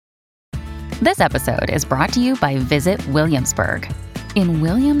This episode is brought to you by Visit Williamsburg. In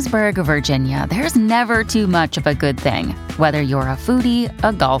Williamsburg, Virginia, there's never too much of a good thing. Whether you're a foodie,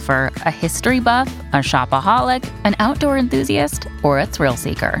 a golfer, a history buff, a shopaholic, an outdoor enthusiast, or a thrill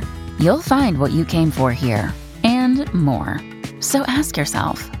seeker, you'll find what you came for here and more. So ask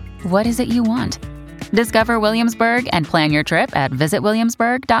yourself, what is it you want? Discover Williamsburg and plan your trip at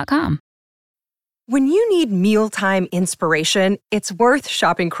visitwilliamsburg.com. When you need mealtime inspiration, it's worth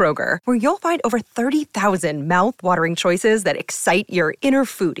shopping Kroger, where you'll find over 30,000 mouth-watering choices that excite your inner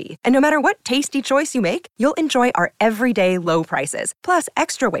foodie. And no matter what tasty choice you make, you'll enjoy our everyday low prices, plus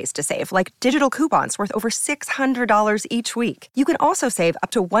extra ways to save, like digital coupons worth over $600 each week. You can also save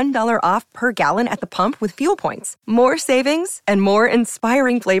up to $1 off per gallon at the pump with fuel points. More savings and more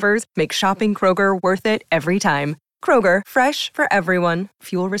inspiring flavors make shopping Kroger worth it every time. Kroger, fresh for everyone.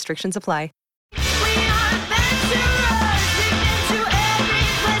 Fuel restrictions apply.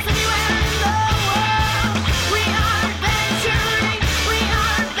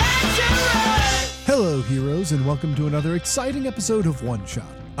 Hello, heroes, and welcome to another exciting episode of One Shot.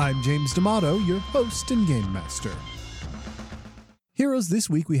 I'm James D'Amato, your host and game master. Heroes, this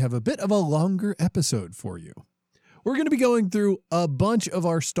week we have a bit of a longer episode for you. We're going to be going through a bunch of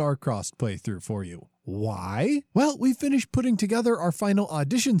our Star-Crossed playthrough for you. Why? Well, we finished putting together our final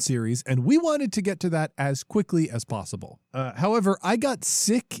audition series, and we wanted to get to that as quickly as possible. However, I got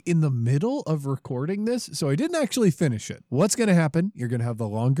sick in the middle of recording this, so I didn't actually finish it. What's going to happen? You're going to have the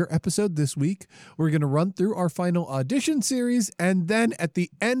longer episode this week. We're going to run through our final audition series, and then at the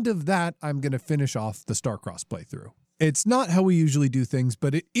end of that, I'm going to finish off the Star-Crossed playthrough. It's not how we usually do things,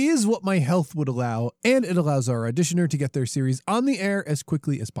 but it is what my health would allow, and it allows our auditioner to get their series on the air as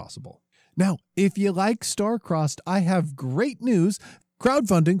quickly as possible. Now, if you like Star-Crossed, I have great news.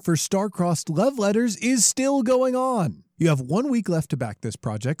 Crowdfunding for Star-Crossed Love Letters is still going on. You have 1 week left to back this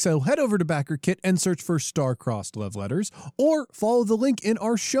project, so head over to BackerKit and search for Star-Crossed Love Letters, or follow the link in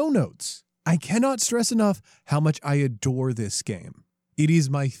our show notes. I cannot stress enough how much I adore this game. It is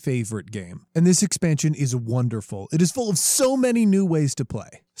my favorite game, and this expansion is wonderful. It is full of so many new ways to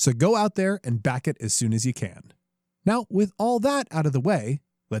play. So go out there and back it as soon as you can. Now, with all that out of the way,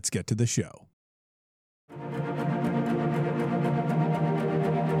 let's get to the show.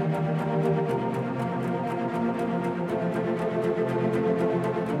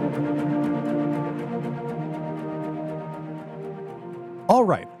 All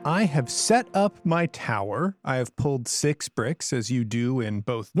right, I have set up my tower. I have pulled 6 bricks, as you do in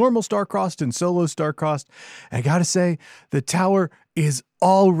both normal Star-Crossed and solo Star-Crossed. And I gotta say, the tower is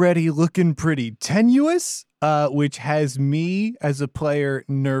already looking pretty tenuous, which has me as a player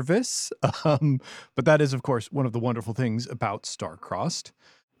nervous. But that is, of course, one of the wonderful things about Star-Crossed.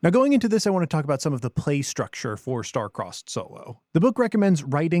 Now, going into this, I want to talk about some of the play structure for Star-Crossed Solo. The book recommends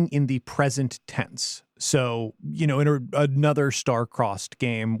writing in the present tense. So, in another Star-Crossed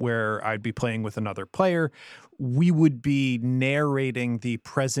game where I'd be playing with another player, we would be narrating the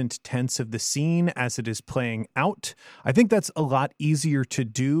present tense of the scene as it is playing out. I think that's a lot easier to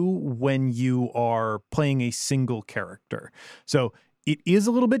do when you are playing a single character. So it is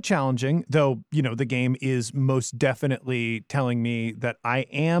a little bit challenging, though, the game is most definitely telling me that I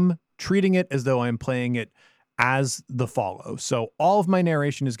am treating it as though I'm playing it as the Follow. So all of my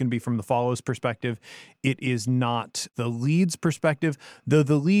narration is going to be from the Follow's perspective. It is not the lead's perspective, though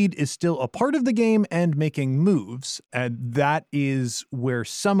the lead is still a part of the game and making moves. And that is where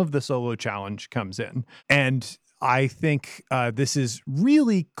some of the solo challenge comes in. And I think this is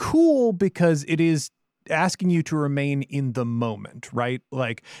really cool because it is asking you to remain in the moment, right?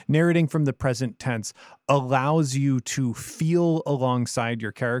 Like narrating from the present tense allows you to feel alongside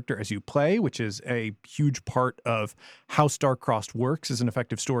your character as you play, which is a huge part of how Star-Crossed works as an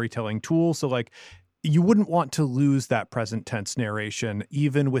effective storytelling tool. So you wouldn't want to lose that present tense narration,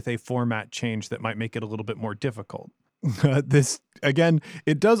 even with a format change that might make it a little bit more difficult. This, again,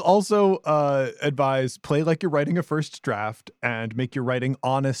 it does also advise play like you're writing a first draft and make your writing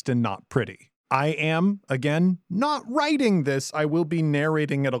honest and not pretty. I am, again, not writing this. I will be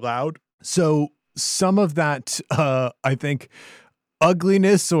narrating it aloud. So some of that, I think,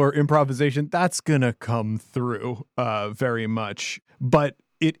 ugliness or improvisation, that's going to come through very much. But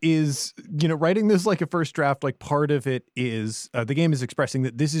it is, writing this like a first draft, like part of it is the game is expressing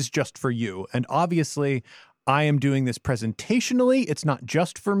that this is just for you. And obviously, I am doing this presentationally. It's not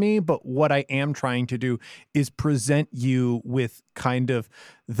just for me, but what I am trying to do is present you with kind of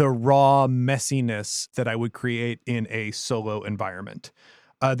the raw messiness that I would create in a solo environment.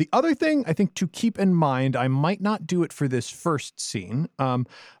 The other thing I think to keep in mind, I might not do it for this first scene,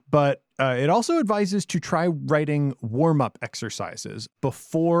 but it also advises to try writing warm-up exercises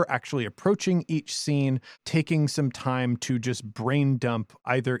before actually approaching each scene, taking some time to just brain dump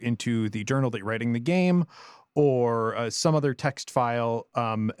either into the journal that you're writing the game or some other text file,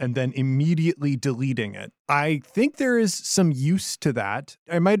 and then immediately deleting it. I think there is some use to that.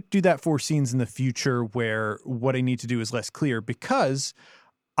 I might do that for scenes in the future where what I need to do is less clear, because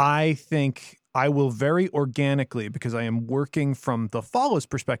I think I will very organically, because I am working from the Follows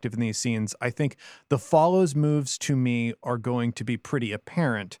perspective in these scenes, I think the Follows moves to me are going to be pretty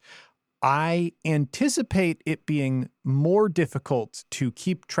apparent. I anticipate it being more difficult to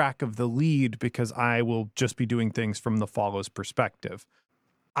keep track of the lead because I will just be doing things from the Follows perspective.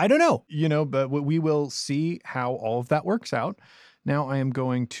 I don't know, but we will see how all of that works out. Now I am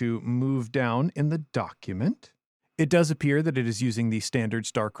going to move down in the document. It does appear that it is using the standard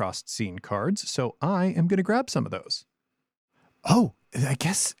star-crossed scene cards, so I am going to grab some of those. Oh, I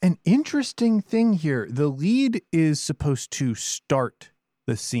guess an interesting thing here. The lead is supposed to start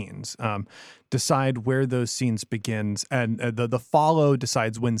the scenes, decide where those scenes begins, and the follow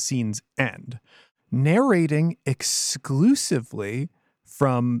decides when scenes end. Narrating exclusively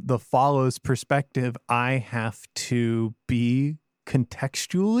from the follow's perspective, I have to be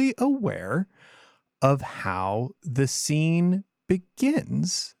contextually aware of how the scene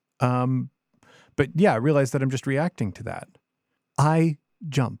begins. But yeah, I realize that I'm just reacting to that. I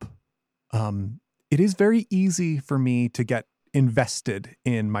jump. It is very easy for me to get invested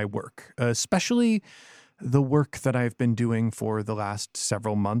in my work, especially the work that I've been doing for the last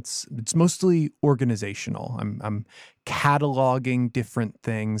several months. It's mostly organizational. I'm cataloging different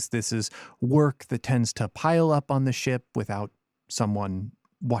things. This is work that tends to pile up on the ship without someone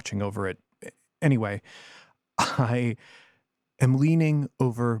watching over it. Anyway, I am leaning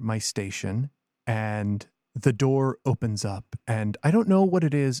over my station and the door opens up, and I don't know what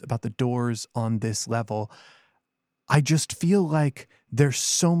it is about the doors on this level. I just feel like they're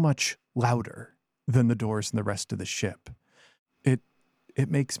so much louder than the doors in the rest of the ship. It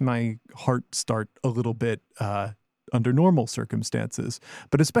makes my heart start a little bit under normal circumstances,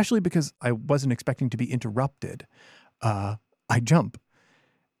 but especially because I wasn't expecting to be interrupted. I jump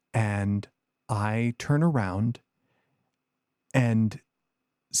and I turn around, and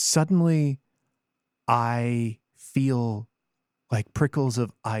suddenly I feel like prickles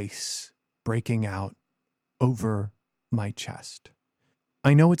of ice breaking out over my chest.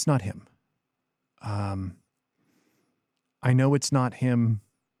 I know it's not him. I know it's not him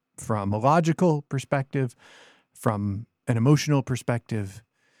from a logical perspective, from an emotional perspective.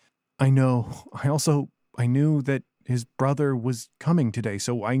 I knew that his brother was coming today,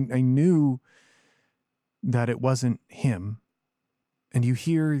 so I knew that it wasn't him. And you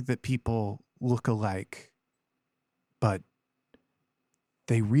hear that people look alike, but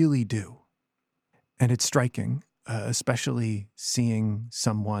they really do. And it's striking, especially seeing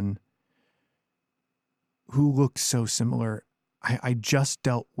someone who looks so similar. I just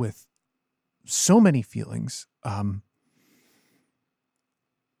dealt with so many feelings.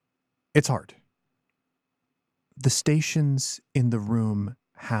 It's hard. The stations in the room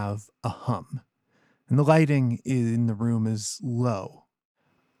have a hum, and the lighting in the room is low.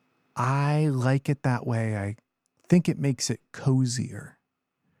 I like it that way. I think it makes it cozier.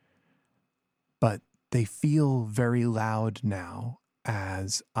 But they feel very loud now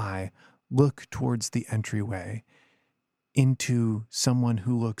as I look towards the entryway into someone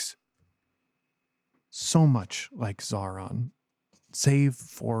who looks so much like Zaron, save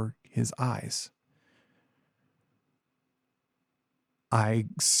for his eyes. I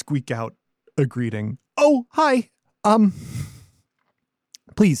squeak out a greeting. Oh, hi.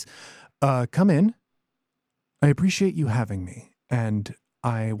 Please, come in. I appreciate you having me, and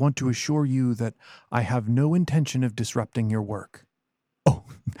I want to assure you that I have no intention of disrupting your work. Oh,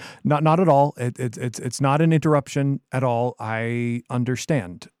 not at all. It's not an interruption at all. I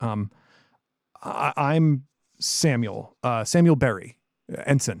understand. I'm Samuel Berry,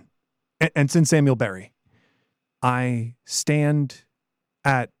 Ensign Samuel Berry. I stand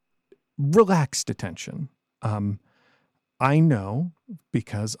at relaxed attention. I know,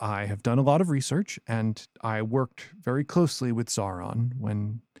 because I have done a lot of research and I worked very closely with Zaron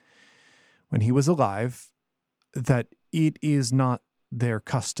when he was alive, that it is not their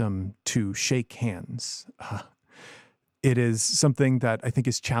custom to shake hands. It is something that I think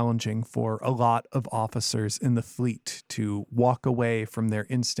is challenging for a lot of officers in the fleet to walk away from their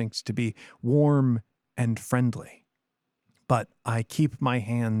instincts to be warm and friendly. But I keep my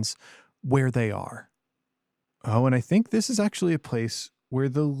hands where they are. Oh, and I think this is actually a place where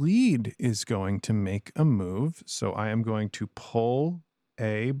the lead is going to make a move. So I am going to pull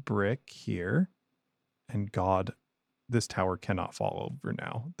a brick here. And God, this tower cannot fall over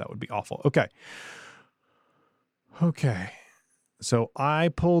now. That would be awful. Okay. So I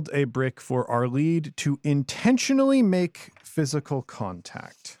pulled a brick for our lead to intentionally make physical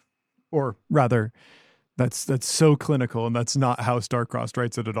contact. Or rather, that's so clinical, and that's not how Starcrossed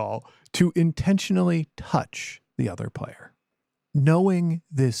writes it at all. To intentionally touch the other player. Knowing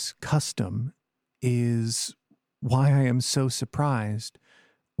this custom is why I am so surprised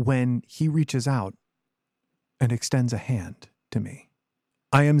when he reaches out and extends a hand to me.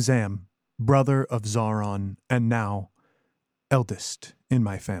 I am Zam, brother of Zaron, and now eldest in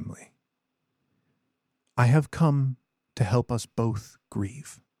my family. I have come to help us both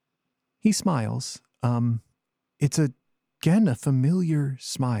grieve. He smiles. It's again a familiar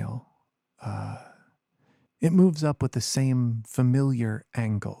smile. It moves up with the same familiar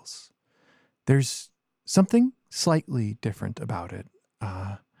angles. There's something slightly different about it.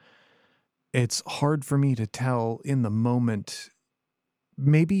 It's hard for me to tell in the moment.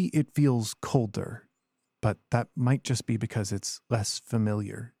 Maybe it feels colder, but that might just be because it's less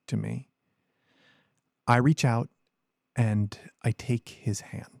familiar to me. I reach out and I take his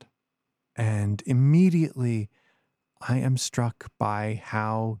hand. And immediately I am struck by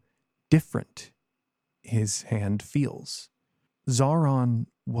how different his hand feels. Zaron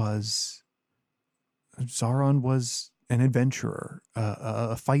was an adventurer,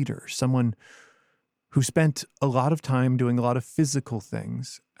 a fighter, someone who spent a lot of time doing a lot of physical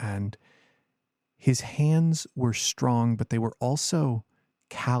things, and his hands were strong, but they were also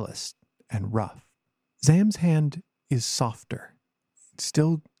calloused and rough. Zam's hand is softer. It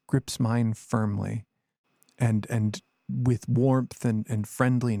still grips mine firmly and with warmth and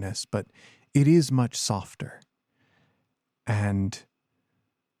friendliness, but it is much softer. And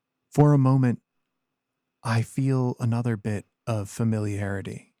for a moment, I feel another bit of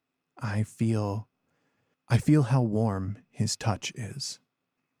familiarity. I feel how warm his touch is.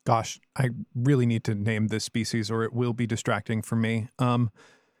 Gosh, I really need to name this species or it will be distracting for me.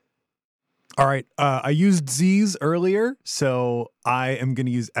 All right, I used Z's earlier, so I am going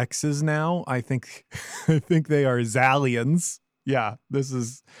to use X's now. I think they are Zalians. Yeah, this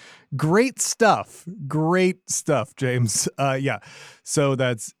is great stuff. Great stuff, James. Yeah, so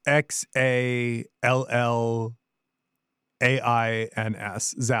that's Xalians,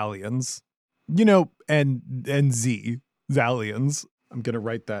 Zalians. You know, and Z, Zalians. I'm going to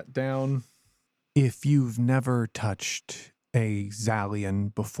write that down. If you've never touched a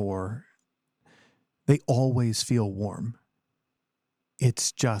Zalian before, they always feel warm.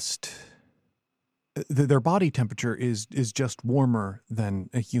 It's just, their body temperature is just warmer than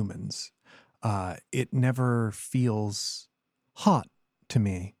a human's. It never feels hot to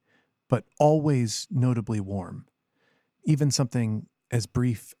me, but always notably warm. Even something as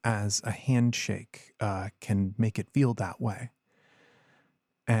brief as a handshake can make it feel that way.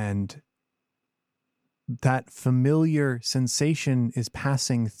 And that familiar sensation is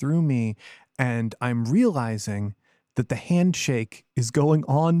passing through me, and I'm realizing that the handshake is going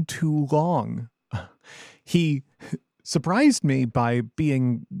on too long. He surprised me by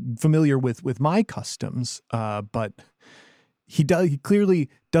being familiar with my customs, but he clearly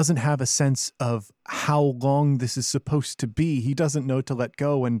doesn't have a sense of how long this is supposed to be. He doesn't know to let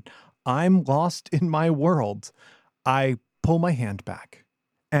go, and I'm lost in my world. I pull my hand back,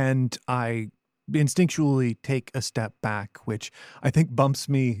 and I instinctually take a step back, which I think bumps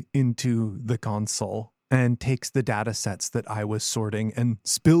me into the console and takes the data sets that I was sorting and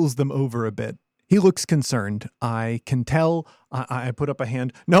spills them over a bit. He looks concerned. I can tell. I put up a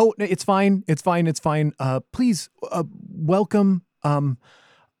hand. No, it's fine. It's fine. It's fine. Please, welcome.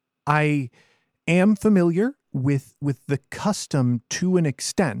 I am familiar with the custom to an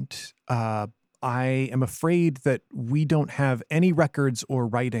extent. I am afraid that we don't have any records or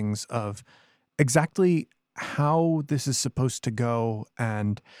writings of exactly how this is supposed to go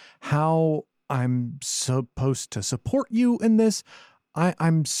and how I'm supposed to support you in this.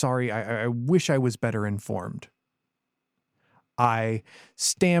 I'm sorry. I wish I was better informed. I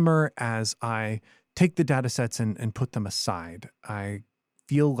stammer as I take the data sets and put them aside. I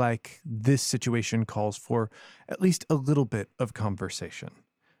feel like this situation calls for at least a little bit of conversation.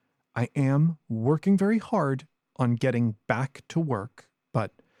 I am working very hard on getting back to work,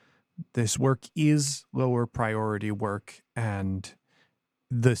 but this work is lower priority work, and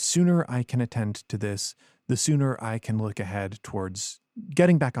the sooner I can attend to this, the sooner I can look ahead towards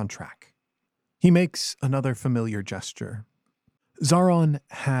getting back on track. He makes another familiar gesture. Zaron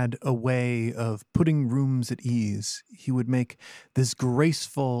had a way of putting rooms at ease. He would make this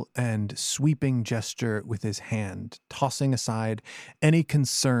graceful and sweeping gesture with his hand, tossing aside any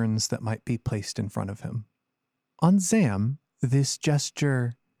concerns that might be placed in front of him. On Zam, this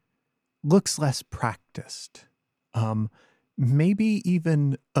gesture looks less practiced. Maybe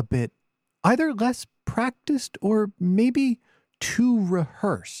even a bit either less practiced or maybe too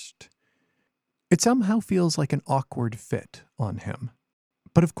rehearsed. It somehow feels like an awkward fit on him.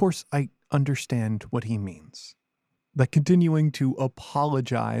 But of course, I understand what he means. That continuing to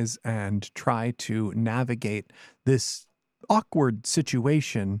apologize and try to navigate this awkward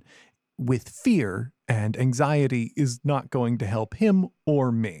situation with fear and anxiety is not going to help him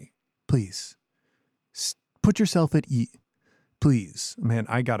or me. Please, put yourself at ease. Please, man,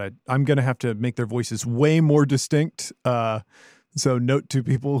 I'm going to have to make their voices way more distinct. So note to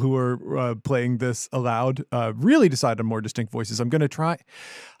people who are playing this aloud, really decide on more distinct voices. I'm going to try.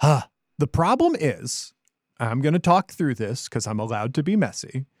 The problem is, I'm going to talk through this because I'm allowed to be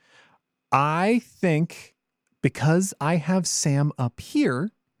messy. I think because I have Sam up here,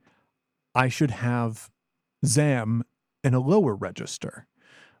 I should have Zam in a lower register.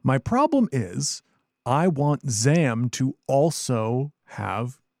 My problem is I want Zam to also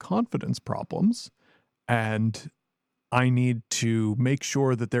have confidence problems, and I need to make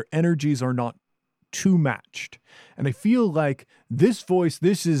sure that their energies are not too matched. And I feel like this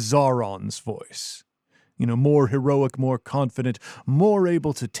is Zaron's voice. You know, more heroic, more confident, more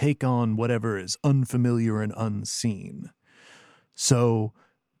able to take on whatever is unfamiliar and unseen. So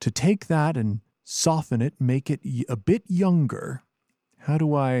to take that and soften it, make it a bit younger, how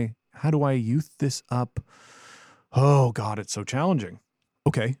do I youth this up? Oh God, it's so challenging.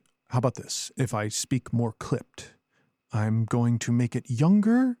 Okay, how about this? If I speak more clipped, I'm going to make it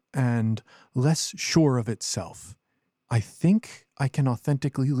younger and less sure of itself. I think I can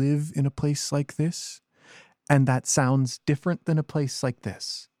authentically live in a place like this, and that sounds different than a place like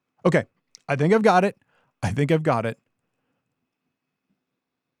this. Okay, I think I've got it.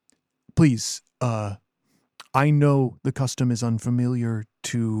 Please, I know the custom is unfamiliar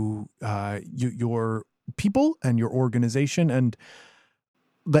to your people and your organization, and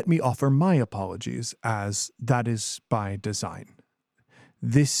let me offer my apologies, as that is by design.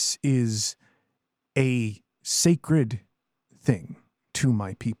 This is a sacred thing to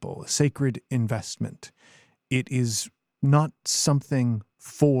my people, a sacred investment. It is not something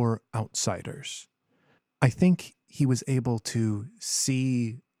for outsiders. I think he was able to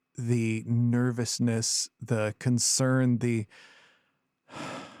see the nervousness, the concern, the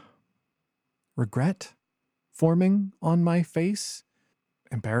regret forming on my face.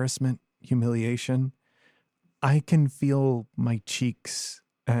 Embarrassment, humiliation. I can feel my cheeks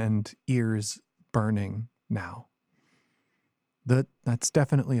and ears burning now. That's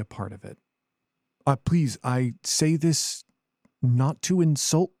definitely a part of it. Please, I say this not to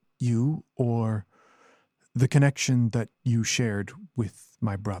insult you or the connection that you shared with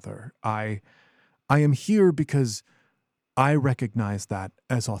my brother. I am here because I recognize that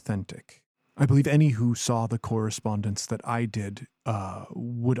as authentic. I believe any who saw the correspondence that I did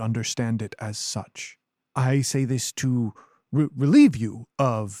would understand it as such. I say this to relieve you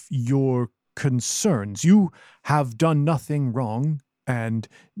of your concerns. You have done nothing wrong and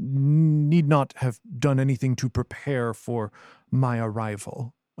need not have done anything to prepare for my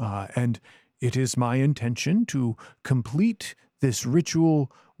arrival. And it is my intention to complete this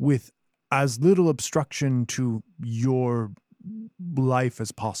ritual with as little obstruction to your life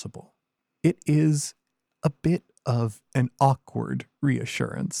as possible. It is a bit of an awkward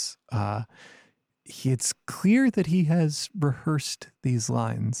reassurance. It's clear that he has rehearsed these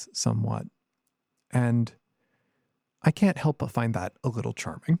lines somewhat, and I can't help but find that a little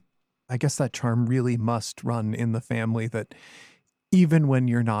charming. I guess that charm really must run in the family, that even when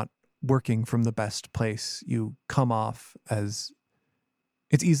you're not working from the best place, you come off as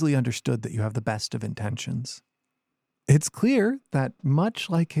it's easily understood that you have the best of intentions. It's clear that, much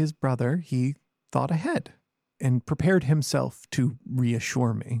like his brother, he thought ahead and prepared himself to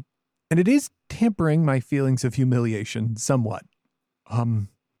reassure me. And it is tempering my feelings of humiliation somewhat.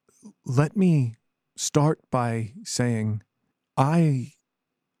 Let me start by saying, I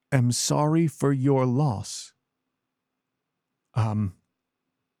am sorry for your loss.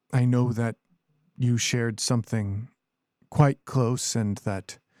 I know that you shared something quite close, and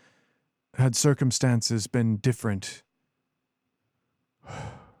that had circumstances been different,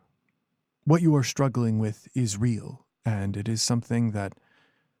 what you are struggling with is real, and it is something that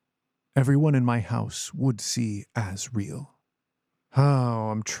everyone in my house would see as real. Oh,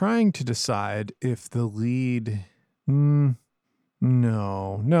 I'm trying to decide if the lead...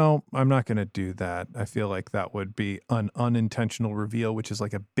 No, I'm not going to do that. I feel like that would be an unintentional reveal, which is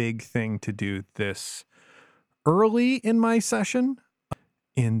like a big thing to do this early in my session.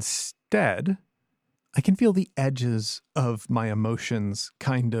 Instead, I can feel the edges of my emotions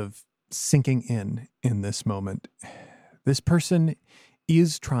kind of sinking in this moment. This person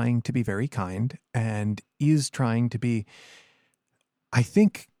is trying to be very kind and is trying to be, I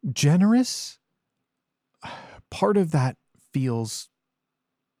think, generous. Part of that feels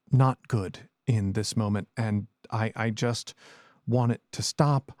not good in this moment, and I just want it to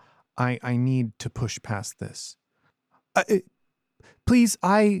stop. I need to push past this. Please,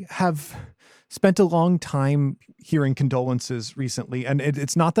 I have spent a long time hearing condolences recently, and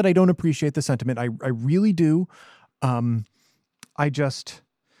it's not that I don't appreciate the sentiment. I really do. I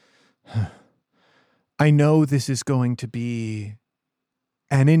know this is going to be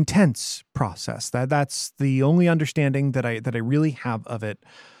an intense process. That's the only understanding that I really have of it.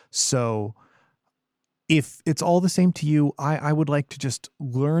 So if it's all the same to you, I would like to just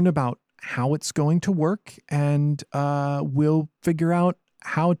learn about how it's going to work, and we'll figure out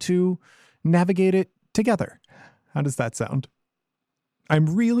how to navigate it together. How does that sound?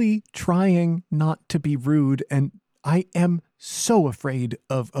 I'm really trying not to be rude, and I am so afraid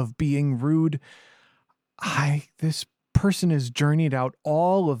of being rude. This person has journeyed out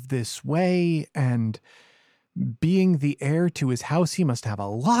all of this way, and being the heir to his house, he must have a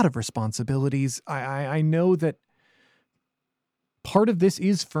lot of responsibilities. I know that part of this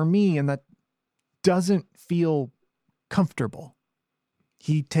is for me, and that doesn't feel comfortable.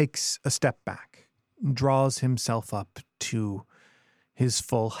 He takes a step back, draws himself up to his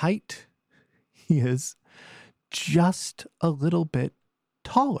full height. He is just a little bit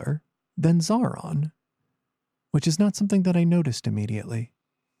taller than Zaron, which is not something that I noticed immediately.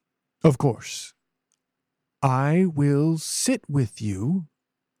 Of course, I will sit with you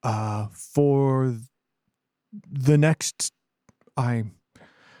for the next... I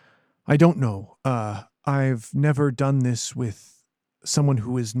don't know. I've never done this with someone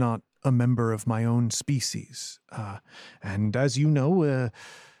who is not a member of my own species. And as you know,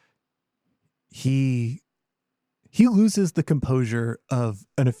 he loses the composure of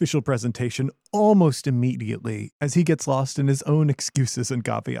an official presentation almost immediately as he gets lost in his own excuses and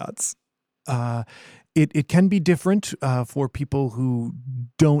caveats. It can be different for people who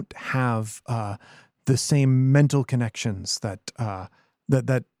don't have the same mental connections that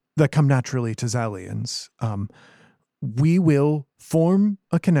come naturally to Zalians. We will form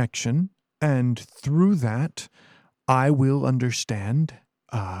a connection, and through that, I will understand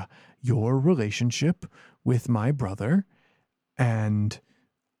your relationship with my brother. And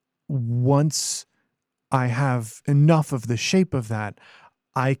once I have enough of the shape of that,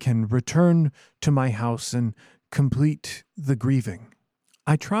 I can return to my house and complete the grieving.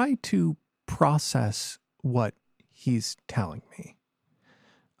 I try to process what he's telling me.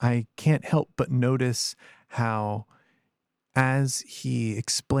 I can't help but notice how, as he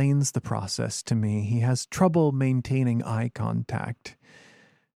explains the process to me, he has trouble maintaining eye contact.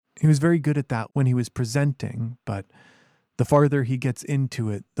 He was very good at that when he was presenting, but the farther he gets into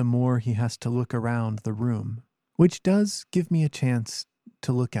it, the more he has to look around the room, which does give me a chance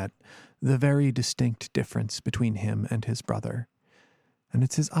to look at the very distinct difference between him and his brother. And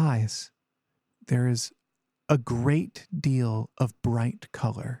it's his eyes. There is a great deal of bright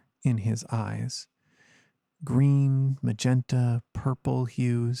color in his eyes. Green, magenta, purple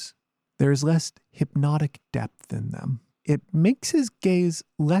hues. There is less hypnotic depth in them. It makes his gaze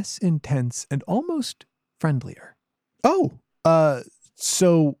less intense and almost friendlier. Oh,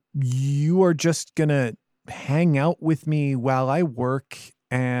 so you are just gonna hang out with me while I work,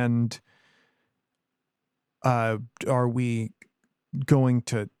 and are we going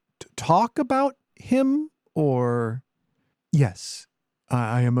to talk about him, or? Yes,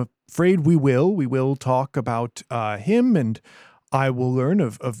 I am afraid we will. We will talk about him, and I will learn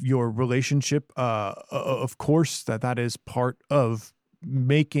of your relationship. Of course, that is part of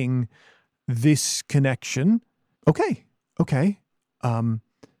making this connection. Okay.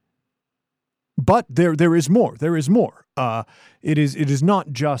 But there is more. There is more. It is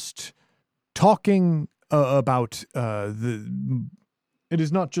not just talking about It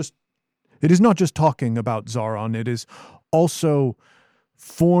is not just talking about Zaron. It is also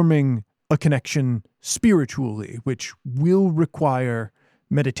forming a connection spiritually, which will require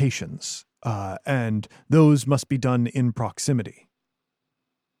meditations, and those must be done in proximity.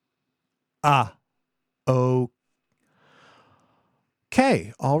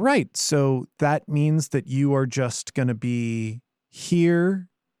 Okay, all right. So that means that you are just going to be here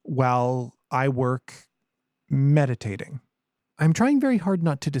while I work meditating. I'm trying very hard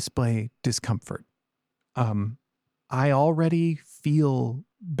not to display discomfort. I already feel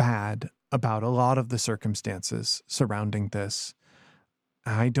bad about a lot of the circumstances surrounding this.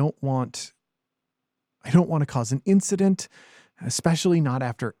 I don't want to cause an incident, especially not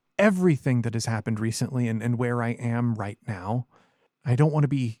after everything that has happened recently and where I am right now. I don't want to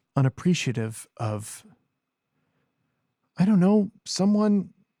be unappreciative of, I don't know,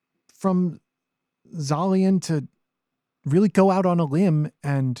 someone from Zalian to really go out on a limb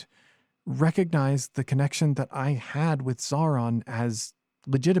and recognize the connection that I had with Zaron as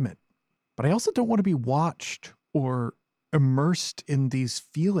legitimate. But I also don't want to be watched or immersed in these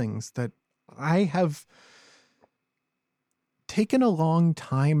feelings that I have taken a long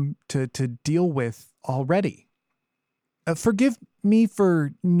time to deal with already. Forgive me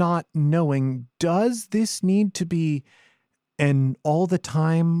for not knowing, does this need to be an all the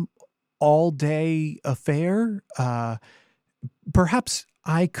time, all day affair? Perhaps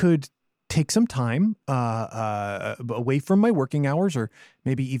I could take some time away from my working hours, or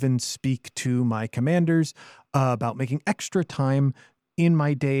maybe even speak to my commanders about making extra time in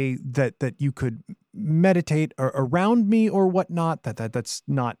my day that you could meditate around me or whatnot, that's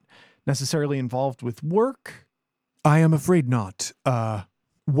not necessarily involved with work. I am afraid not.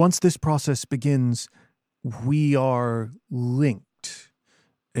 Once this process begins, we are linked.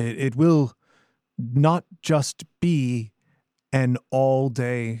 It will not just be an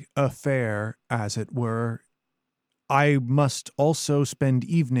all-day affair, as it were. I must also spend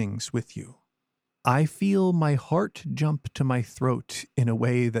evenings with you. I feel my heart jump to my throat in a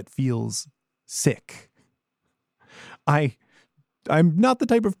way that feels sick. I'm not the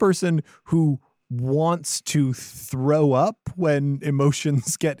type of person who wants to throw up when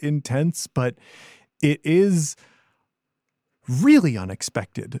emotions get intense, but it is really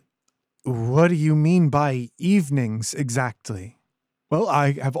unexpected. What do you mean by evenings exactly? Well,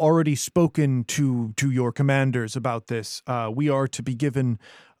 I have already spoken to your commanders about this. We are to be given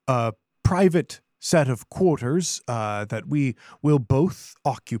a private set of quarters that we will both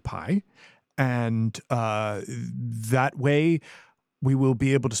occupy, and that way we will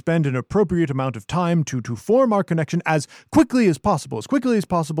be able to spend an appropriate amount of time to form our connection as quickly as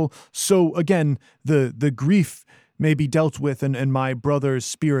possible, so again, the grief may be dealt with and my brother's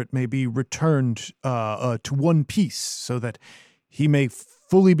spirit may be returned to one piece so that he may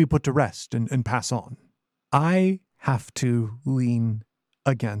fully be put to rest and pass on. I have to lean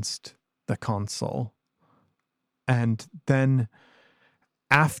against the console. And then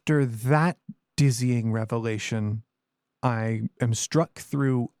after that dizzying revelation, I am struck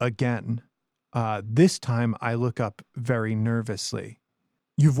through again. This time I look up very nervously.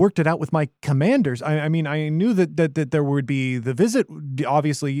 You've worked it out with my commanders. I mean, I knew that there would be the visit.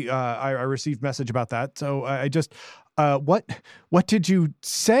 Obviously, I received message about that. So I just, what did you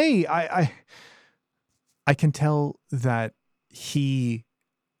say? I can tell that he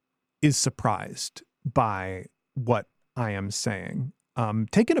is surprised by what I am saying.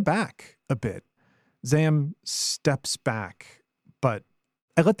 Taken aback a bit. Zam steps back, but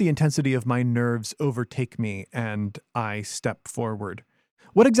I let the intensity of my nerves overtake me and I step forward.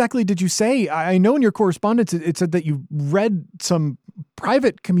 What exactly did you say? I know in your correspondence it said that you read some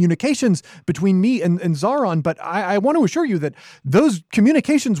private communications between me and Zaron, but I want to assure you that those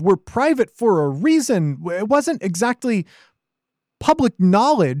communications were private for a reason. It wasn't exactly public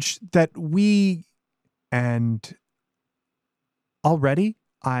knowledge that we... And already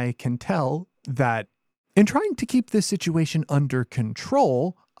I can tell that in trying to keep this situation under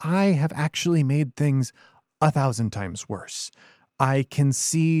control, I have actually made things 1,000 times worse. I can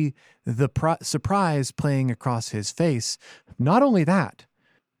see the surprise playing across his face. Not only that,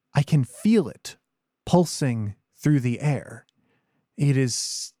 I can feel it pulsing through the air. It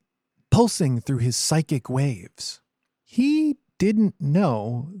is pulsing through his psychic waves. He didn't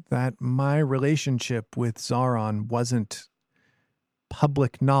know that my relationship with Zaron wasn't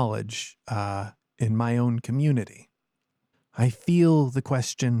public knowledge in my own community. I feel the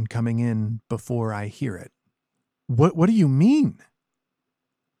question coming in before I hear it. What do you mean?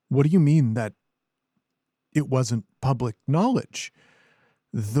 What do you mean that it wasn't public knowledge?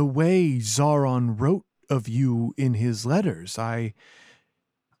 The way Zaron wrote of you in his letters, I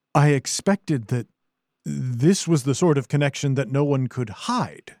expected that this was the sort of connection that no one could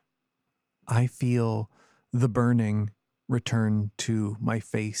hide. I feel the burning return to my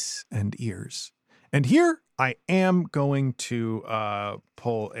face and ears. And here I am going to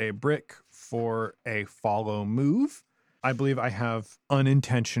pull a brick for a follow move. I believe I have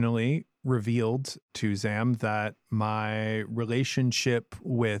unintentionally revealed to Zam that my relationship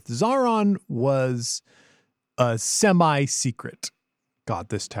with Zaron was a semi-secret. God,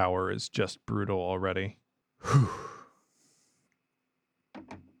 this tower is just brutal already. Whew.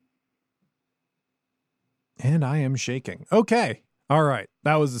 And I am shaking. Okay. All right.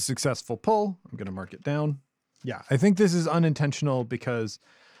 That was a successful pull. I'm going to mark it down. Yeah, I think this is unintentional because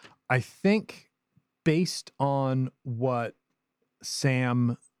I think based on what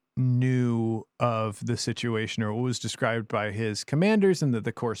Sam knew of the situation or what was described by his commanders and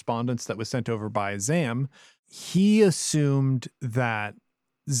the correspondence that was sent over by Zam, he assumed that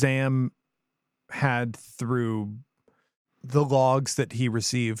Zam had, through the logs that he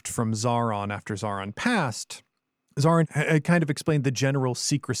received from Zaron after Zaron passed, Zaron had kind of explained the general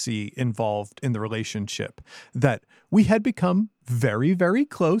secrecy involved in the relationship, that we had become very, very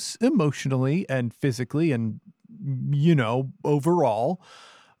close emotionally and physically and, overall.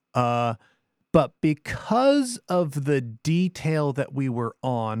 But because of the detail that we were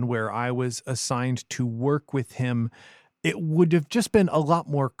on, where I was assigned to work with him, it would have just been a lot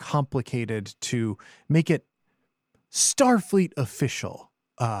more complicated to make it Starfleet official,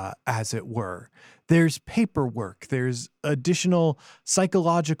 as it were. There's paperwork, there's additional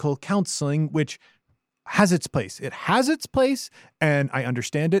psychological counseling, which has its place. It has its place, and I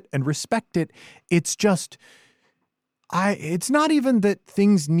understand it and respect it. It's just, it's not even that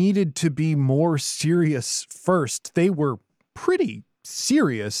things needed to be more serious first. They were pretty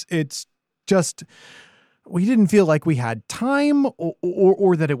serious. It's just, we didn't feel like we had time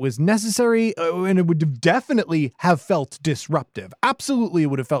or that it was necessary, and it would definitely have felt disruptive. Absolutely, it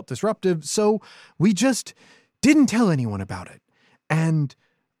would have felt disruptive. So we just didn't tell anyone about it. And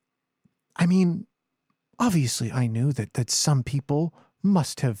I mean, obviously I knew that some people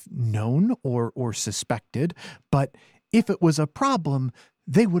must have known or suspected, but if it was a problem,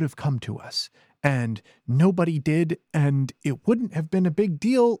 they would have come to us, and nobody did. And it wouldn't have been a big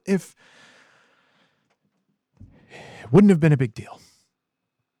deal if... Wouldn't have been a big deal.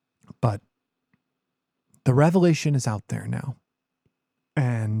 But the revelation is out there now.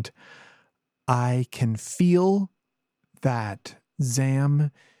 And I can feel that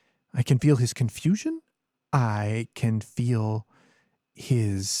Zam, I can feel his confusion. I can feel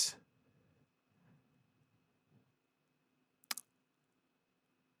his...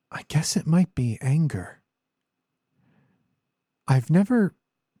 I guess it might be anger. I've never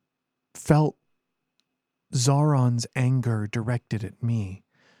felt Zaron's anger directed at me.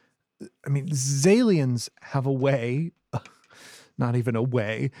 I mean, Xalians have a way, not even a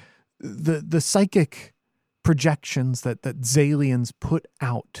way, the psychic projections that Xalians put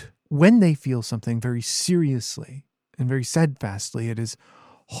out when they feel something very seriously and very steadfastly, it is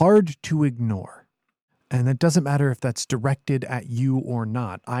hard to ignore. And it doesn't matter if that's directed at you or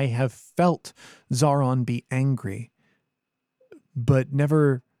not. I have felt Zaron be angry, but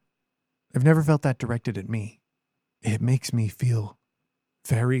I've never felt that directed at me. It makes me feel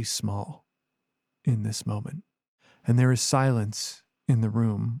very small in this moment. And there is silence in the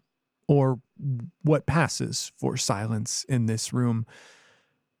room, or what passes for silence in this room.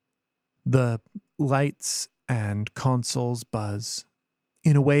 The lights and consoles buzz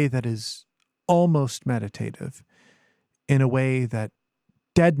in a way that is almost meditative, in a way that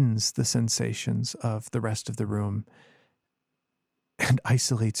deadens the sensations of the rest of the room and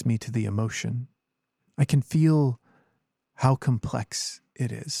isolates me to the emotion. I can feel how complex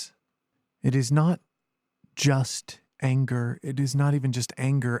it is. It is not just anger. It is not even just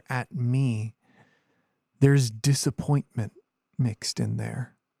anger at me. There's disappointment mixed in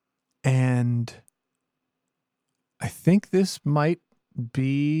there. And I think this might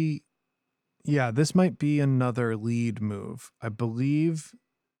be another lead move, I believe.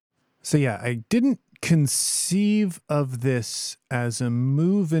 So yeah, I didn't conceive of this as a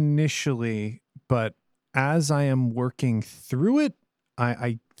move initially, but as I am working through it,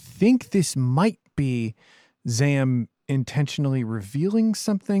 I think this might be Zam intentionally revealing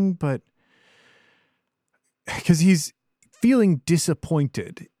something, but because he's feeling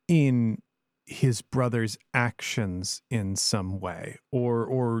disappointed in his brother's actions in some way,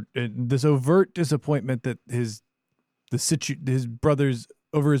 or this overt disappointment that his brother's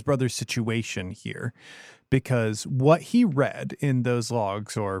situation here, because what he read in those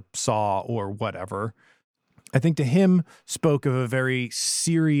logs or saw or whatever, I think to him spoke of a very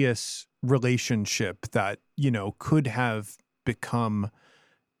serious relationship that, could have become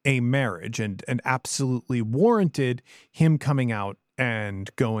a marriage and absolutely warranted him coming out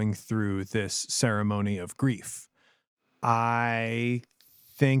and going through this ceremony of grief. I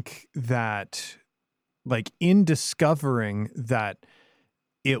think that, in discovering that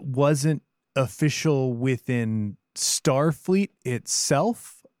it wasn't official within Starfleet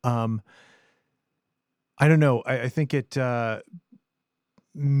itself, I don't know. I think it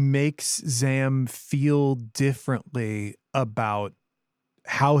makes Zam feel differently about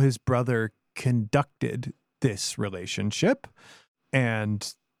how his brother conducted this relationship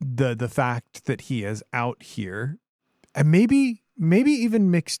and the fact that he is out here. And maybe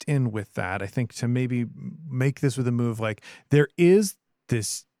even mixed in with that, I think to maybe make this with a move, like there is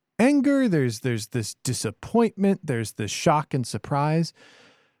this anger, there's this disappointment, there's this shock and surprise,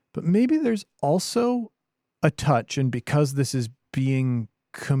 but maybe there's also a touch, and because this is being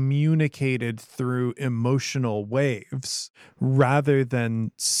communicated through emotional waves rather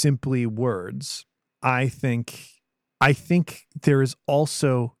than simply words, I think there is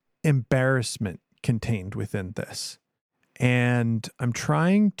also embarrassment contained within this. And I'm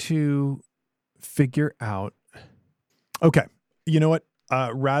trying to figure out, okay, you know what?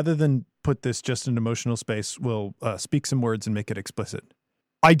 Rather than put this just in emotional space, we'll speak some words and make it explicit.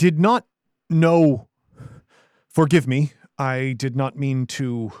 I did not know, forgive me, I did not mean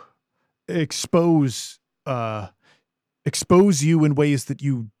to expose you in ways that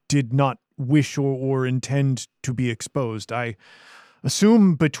you did not wish or intend to be exposed. I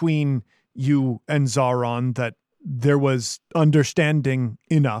assume between you and Zaron that there was understanding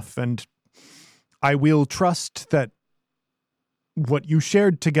enough, and I will trust that what you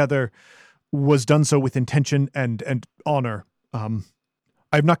shared together was done so with intention and honor. I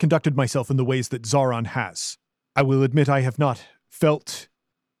have not conducted myself in the ways that Zaron has. I will admit I am not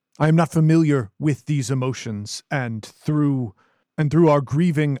familiar with these emotions, and through our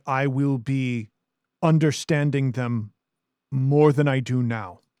grieving, I will be understanding them more than I do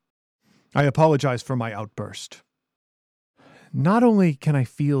now. I apologize for my outburst. Not only can I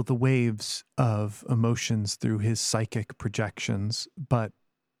feel the waves of emotions through his psychic projections, but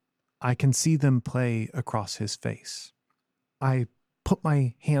I can see them play across his face. I put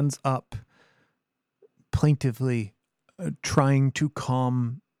my hands up plaintively, trying to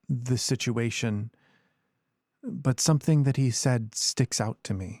calm the situation, but something that he said sticks out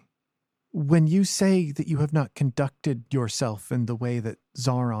to me. When you say that you have not conducted yourself in the way that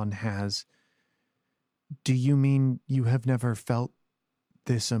Zaron has, do you mean you have never felt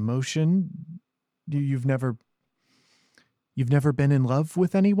this emotion? You've never been in love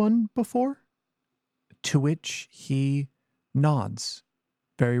with anyone before? To which he nods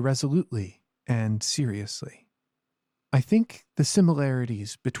very resolutely and seriously. I think the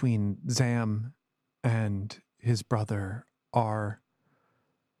similarities between Zam and his brother are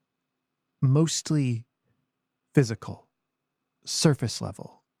mostly physical, surface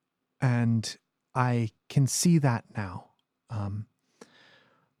level, and I can see that now.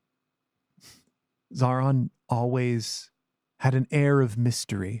 Zaron always had an air of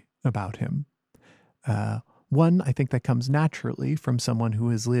mystery about him. One, I think that comes naturally from someone who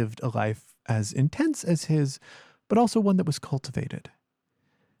has lived a life as intense as his, but also one that was cultivated.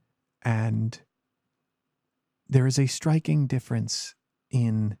 And there is a striking difference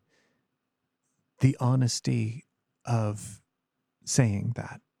in the honesty of saying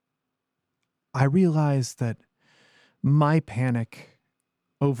that. I realize that my panic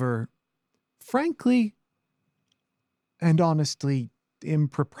over, frankly and honestly,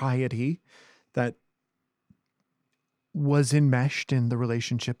 impropriety that was enmeshed in the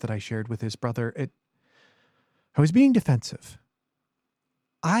relationship that I shared with his brother, I was being defensive.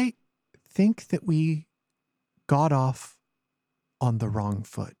 I think that we got off on the wrong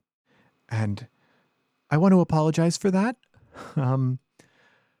foot, and I want to apologize for that.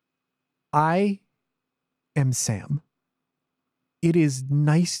 I am Sam. It is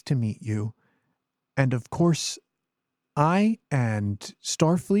nice to meet you. And of course, I and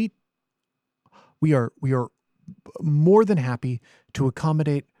Starfleet, we are more than happy to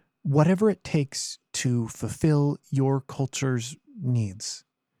accommodate whatever it takes to fulfill your culture's needs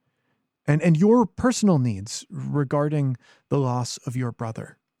and your personal needs regarding the loss of your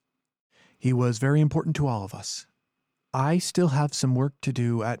brother. He was very important to all of us. I still have some work to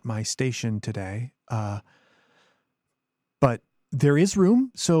do at my station today, but there is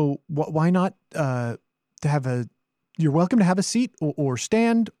room, so why not you're welcome to have a seat or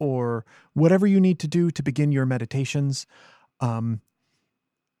stand or whatever you need to do to begin your meditations.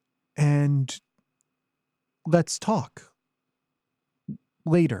 And let's talk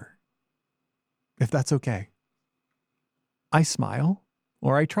later, if that's okay. I smile,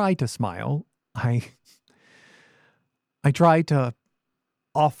 or I try to smile. I try to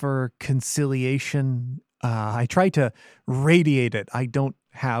offer conciliation. I try to radiate it. I don't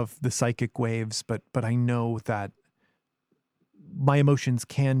have the psychic waves, but I know that my emotions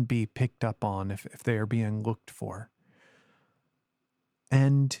can be picked up on if they are being looked for.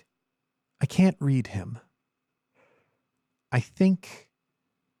 And I can't read him. I think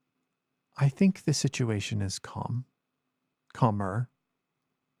the situation is calmer.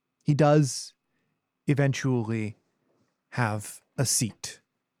 He does eventually have a seat,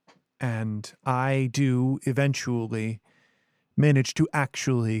 and I do eventually manage to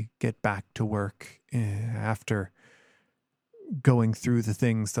actually get back to work after going through the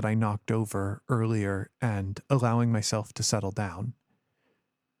things that I knocked over earlier and allowing myself to settle down.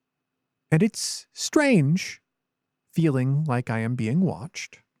 And it's strange feeling like I am being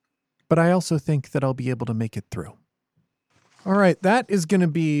watched, but I also think that I'll be able to make it through. All right, that is going to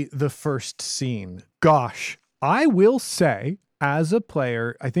be the first scene. Gosh, I will say, as a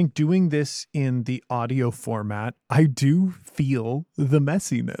player, I think doing this in the audio format, I do feel the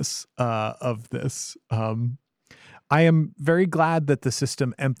messiness of this. I am very glad that the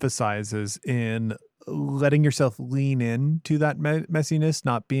system emphasizes in letting yourself lean into that messiness,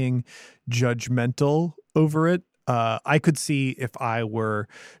 not being judgmental over it. I could see if I were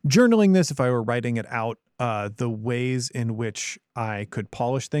journaling this, if I were writing it out, the ways in which I could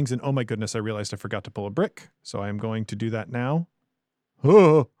polish things. And oh my goodness, I realized I forgot to pull a brick. So I am going to do that now.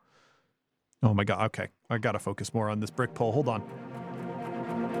 Oh my God. Okay. I got to focus more on this brick pull. Hold on.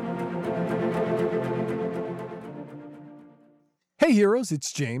 Hey heroes,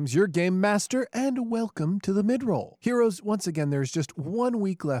 it's James, your game master, and welcome to the midroll. Heroes, once again, there's just 1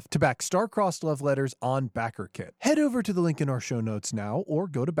 week left to back Star-Crossed Love Letters on BackerKit. Head over to the link in our show notes now, or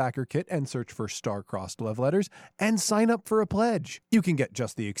go to BackerKit and search for Star-Crossed Love Letters and sign up for a pledge. You can get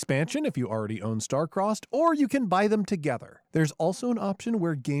just the expansion if you already own Star-Crossed, or you can buy them together. There's also an option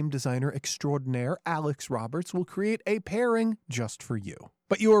where game designer extraordinaire Alex Roberts will create a pairing just for you.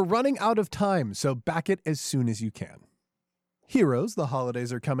 But you are running out of time, so back it as soon as you can. Heroes, the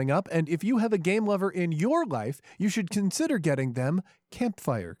holidays are coming up, and if you have a game lover in your life, you should consider getting them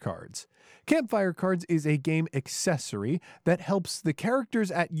Campfire Cards. Campfire Cards is a game accessory that helps the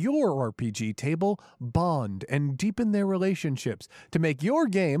characters at your RPG table bond and deepen their relationships to make your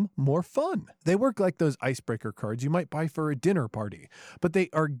game more fun. They work like those icebreaker cards you might buy for a dinner party, but they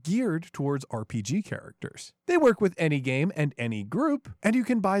are geared towards RPG characters. They work with any game and any group, and you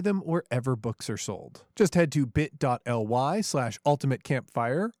can buy them wherever books are sold. Just head to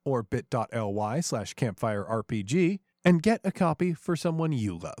bit.ly/ultimatecampfire or bit.ly/campfirerpg and get a copy for someone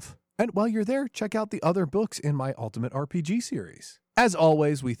you love. And while you're there, check out the other books in my Ultimate RPG series. As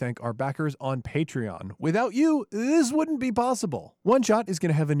always, we thank our backers on Patreon. Without you, this wouldn't be possible. One Shot is going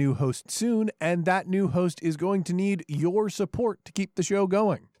to have a new host soon, and that new host is going to need your support to keep the show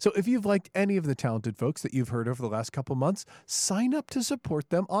going. So if you've liked any of the talented folks that you've heard over the last couple months, sign up to support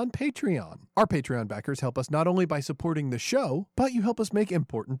them on Patreon. Our Patreon backers help us not only by supporting the show, but you help us make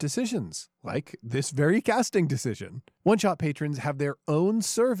important decisions, like this very casting decision. One Shot patrons have their own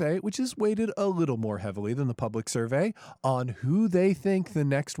survey, which is weighted a little more heavily than the public survey, on who they think the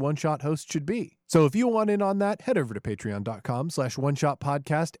next One Shot host should be. So if you want in on that, head over to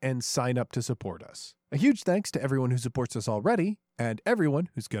patreon.com/oneshotpodcast and sign up to support us. A huge thanks to everyone who supports us already and everyone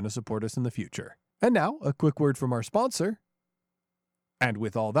who's going to support us in the future. And now, a quick word from our sponsor. And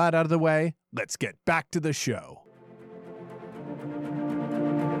with all that out of the way, let's get back to the show.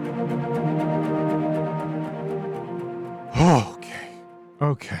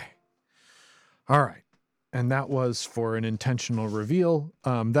 Okay. All right. And that was for an intentional reveal.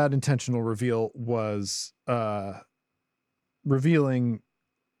 That intentional reveal was revealing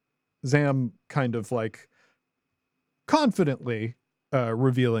Zam kind of like confidently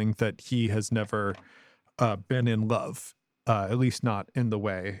revealing that he has never been in love, at least not in the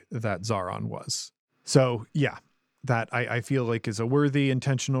way that Zaron was. So yeah, that I feel like is a worthy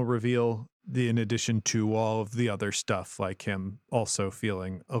intentional reveal, in addition to all of the other stuff, like him also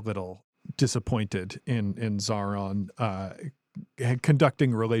feeling a little disappointed in Zaron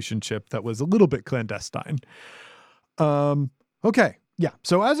conducting a relationship that was a little bit clandestine. Okay. Yeah.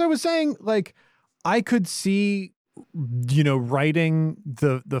 So as I was saying, like, I could see, writing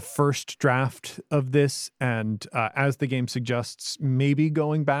the first draft of this and as the game suggests, maybe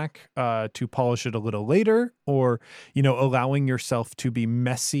going back to polish it a little later, or, allowing yourself to be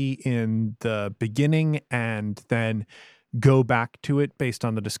messy in the beginning and then go back to it based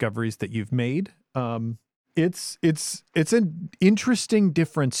on the discoveries that you've made. It's an interesting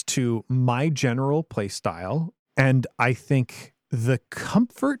difference to my general play style. And I think the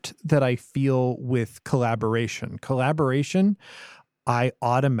comfort that I feel with collaboration, I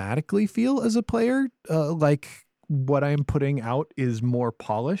automatically feel as a player, like what I'm putting out is more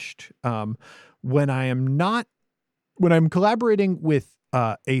polished. When I'm collaborating with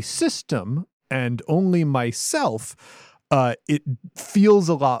a system and only myself, it feels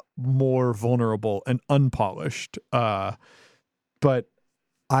a lot more vulnerable and unpolished. but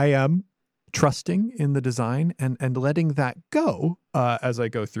I am trusting in the design and letting that go as I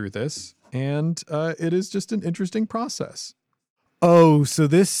go through this. And it is just an interesting process. Oh, so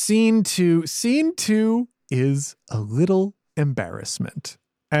this scene two is a little embarrassment.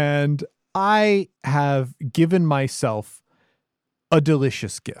 And I have given myself a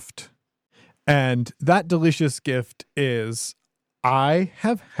delicious gift. And that delicious gift is I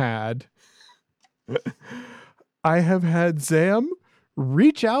have had Sam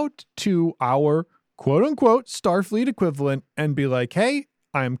reach out to our quote unquote Starfleet equivalent and be like, hey,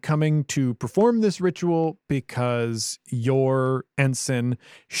 I'm coming to perform this ritual because your ensign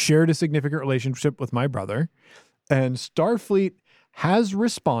shared a significant relationship with my brother. And Starfleet has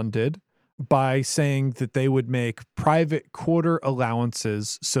responded by saying that they would make private quarter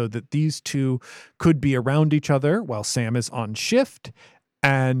allowances so that these two could be around each other while Sam is on shift,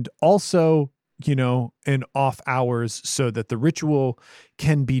 and also, in off hours so that the ritual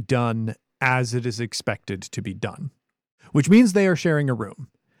can be done as it is expected to be done, which means they are sharing a room.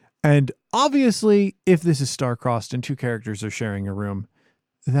 And obviously, if this is star-crossed and two characters are sharing a room,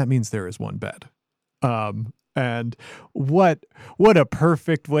 that means there is one bed. And what a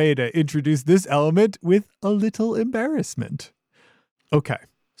perfect way to introduce this element with a little embarrassment. Okay,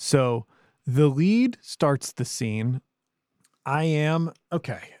 so the lead starts the scene. I'm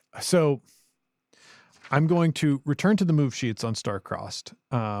going to return to the move sheets on Starcrossed.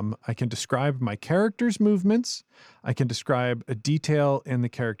 I can describe my character's movements. I can describe a detail in the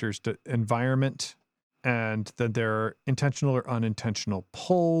character's environment, and that there are intentional or unintentional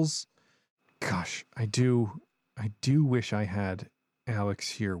pulls. Gosh, I do wish I had Alex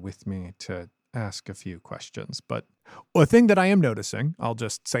here with me to ask a few questions. But a thing that I am noticing, I'll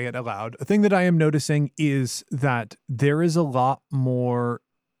just say it aloud, a thing that I am noticing is that there is a lot more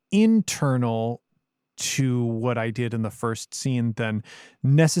internal to what I did in the first scene than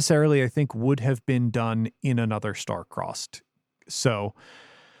necessarily I think would have been done in another Starcrossed. So,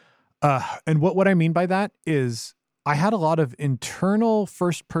 and what I mean by that is I had a lot of internal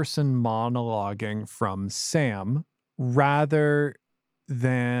first-person monologuing from Sam rather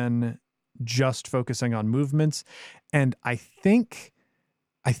than just focusing on movements. And I think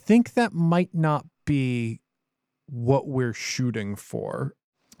that might not be what we're shooting for.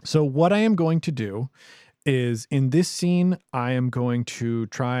 So what I am going to do is in this scene, I am going to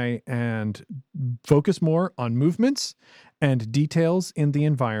try and focus more on movements and details in the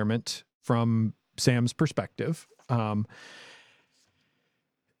environment from Sam's perspective,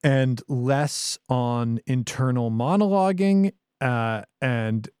 and less on internal monologuing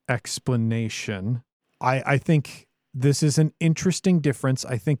and explanation. I think this is an interesting difference.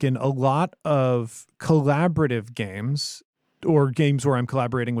 I think in a lot of collaborative games, or games where I'm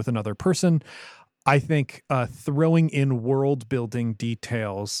collaborating with another person, I think throwing in world building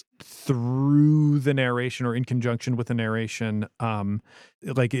details through the narration or in conjunction with the narration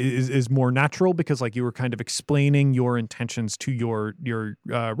is more natural, because like you were kind of explaining your intentions to your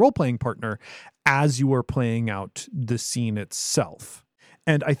role playing partner as you are playing out the scene itself.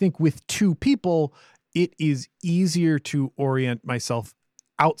 And I think with two people, it is easier to orient myself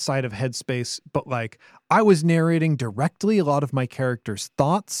outside of headspace, but like I was narrating directly a lot of my character's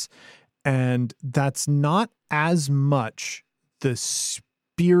thoughts, and that's not as much the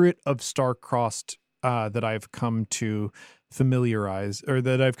spirit of Starcrossed that I've come to familiarize, or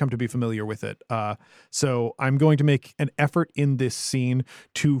that I've come to be familiar with it. So I'm going to make an effort in this scene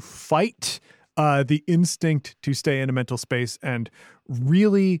to fight the instinct to stay in a mental space and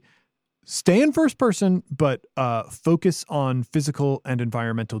really stay in first person, but focus on physical and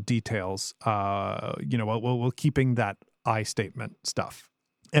environmental details, while keeping that I statement stuff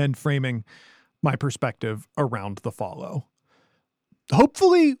and framing my perspective around the follow.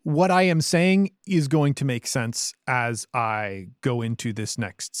 Hopefully what I am saying is going to make sense as I go into this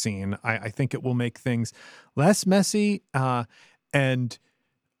next scene. I think it will make things less messy, and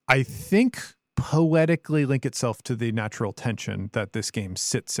I think poetically link itself to the natural tension that this game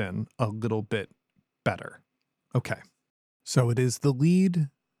sits in a little bit better. Okay. So it is the lead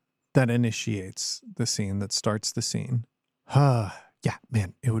that initiates the scene, that starts the scene. Yeah,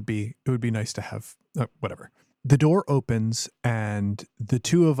 man, it would be nice to have whatever. The door opens and the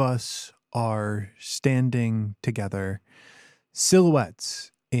two of us are standing together,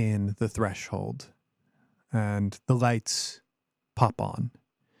 silhouettes in the threshold, and the lights pop on.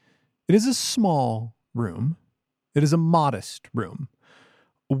 It is a small room. It is a modest room.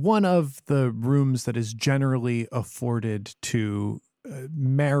 One of the rooms that is generally afforded to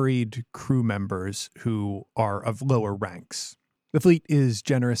married crew members who are of lower ranks. The fleet is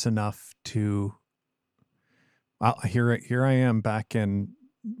generous enough to, Here I am back in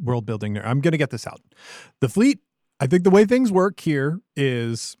world building. I'm going to get this out. The fleet, I think the way things work here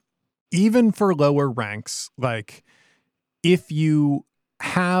is even for lower ranks, like if you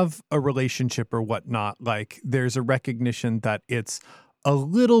have a relationship or whatnot, like there's a recognition that it's a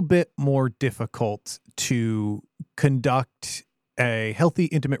little bit more difficult to conduct a healthy,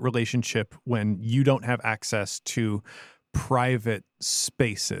 intimate relationship when you don't have access to private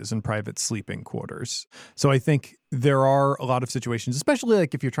spaces and private sleeping quarters. So I think there are a lot of situations, especially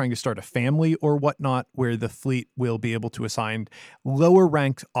like if you're trying to start a family or whatnot, where the fleet will be able to assign lower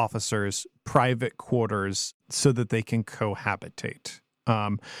ranked officers private quarters so that they can cohabitate.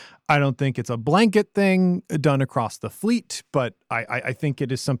 I don't think it's a blanket thing done across the fleet, but I think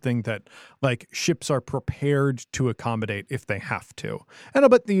it is something that like ships are prepared to accommodate if they have to. And I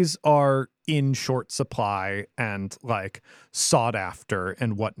bet these are in short supply and like sought after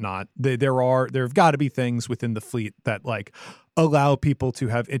and whatnot. There've got to be things within the fleet that like allow people to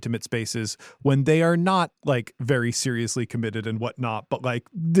have intimate spaces when they are not like very seriously committed and whatnot. But like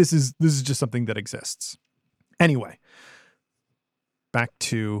this is just something that exists. Anyway. Back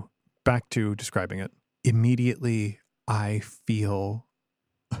to describing it. Immediately, I feel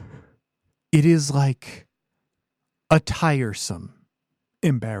it is like a tiresome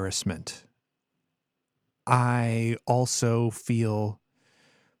embarrassment. I also feel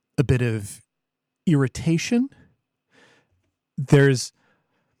a bit of irritation. It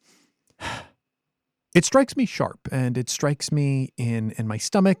strikes me sharp, and it strikes me in my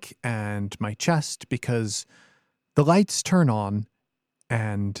stomach and my chest because the lights turn on.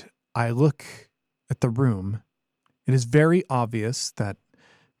 And I look at the room. It is very obvious that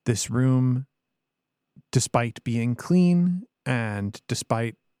this room, despite being clean and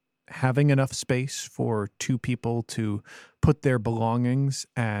despite having enough space for two people to put their belongings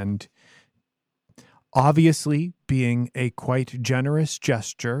and obviously being a quite generous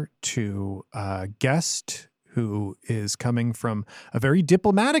gesture to a guest who is coming from a very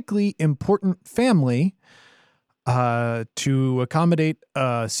diplomatically important family, to accommodate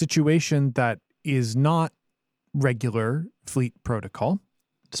a situation that is not regular fleet protocol.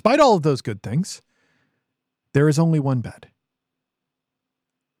 Despite all of those good things, there is only one bed.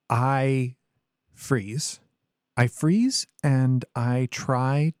 I freeze and I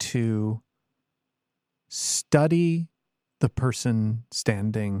try to study the person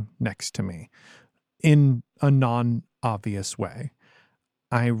standing next to me in a non-obvious way.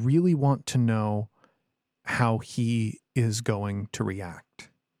 I really want to know how he is going to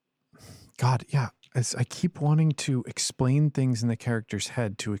react. God, yeah. As I keep wanting to explain things in the character's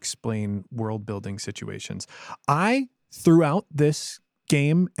head to explain world building situations. I, throughout this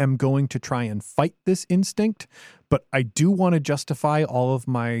game, am going to try and fight this instinct, but I do want to justify all of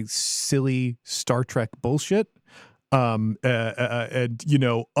my silly Star Trek bullshit. And,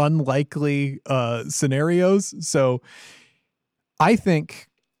 unlikely scenarios. So I think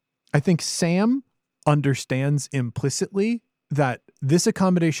Sam understands implicitly that this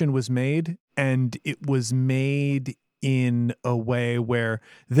accommodation was made, and it was made in a way where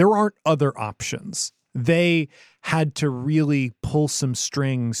there aren't other options. They had to really pull some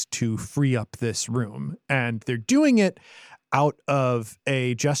strings to free up this room, and they're doing it out of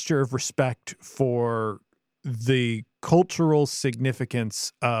a gesture of respect for the cultural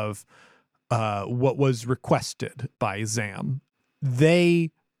significance of what was requested by Zam. They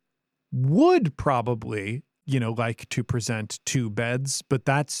would probably, like to present two beds, but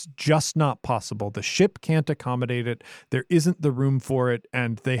that's just not possible. The ship can't accommodate it. There isn't the room for it,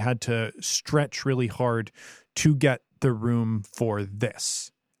 and they had to stretch really hard to get the room for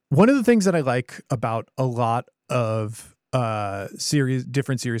this. One of the things that I like about a lot of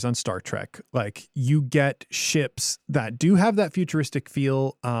different series on Star Trek, like you get ships that do have that futuristic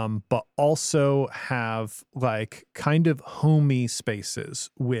feel, but also have like kind of homey spaces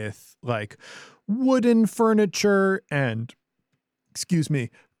with like wooden furniture and,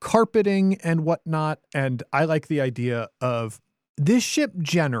 carpeting and whatnot. And I like the idea of this ship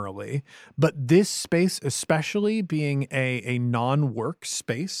generally, but this space especially being a non-work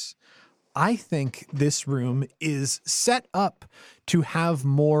space. I think this room is set up to have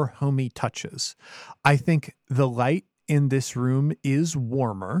more homey touches. I think the light in this room is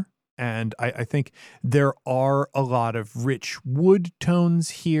warmer, and I think there are a lot of rich wood tones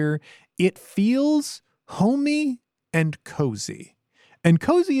here. It feels homey and cozy. And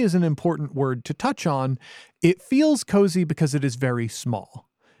cozy is an important word to touch on. It feels cozy because it is very small,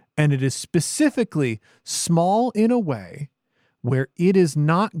 and it is specifically small in a way where it is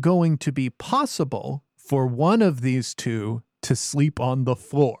not going to be possible for one of these two to sleep on the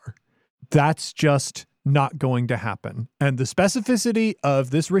floor. That's just not going to happen. And the specificity of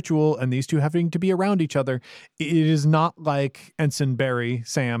this ritual and these two having to be around each other, it is not like Ensign Barry,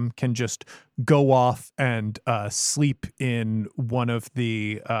 Sam, can just go off and sleep in one of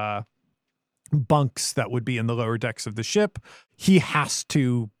the bunks that would be in the lower decks of the ship. He has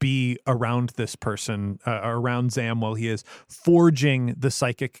to be around this person, around Zam, while he is forging the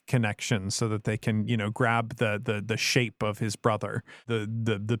psychic connection so that they can, grab the shape of his brother,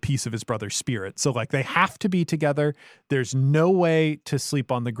 the piece of his brother's spirit. So like they have to be together. There's no way to sleep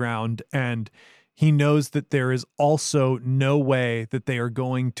on the ground. And he knows that there is also no way that they are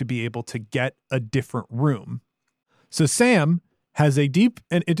going to be able to get a different room. So Sam has a deep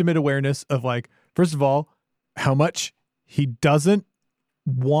and intimate awareness of, like, first of all, how much he doesn't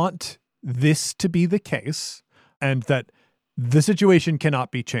want this to be the case, and that the situation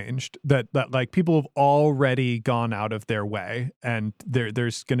cannot be changed, that like people have already gone out of their way, and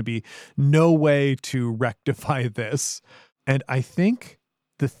there's going to be no way to rectify this. And I think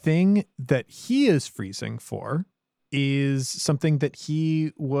the thing that he is freezing for is something that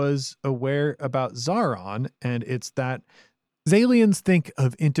he was aware about Zaron, and it's that Xalians think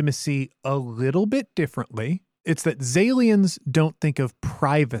of intimacy a little bit differently. It's that Xalians don't think of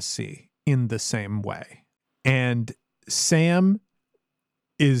privacy in the same way. And Sam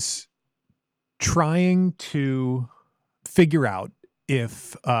is trying to figure out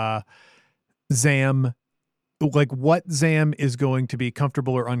if Zam, like what Zam is going to be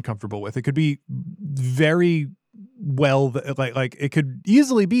comfortable or uncomfortable with. It could be very well, like it could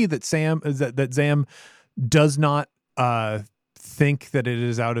easily be that Zam does not think that it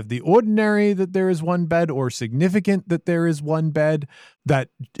is out of the ordinary that there is one bed, or significant that there is one bed, that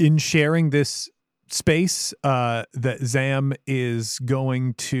in sharing this space, that Zam is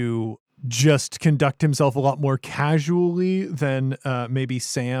going to just conduct himself a lot more casually than maybe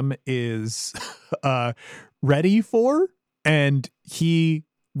Sam is ready for. And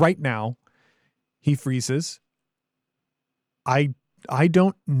right now, he freezes. I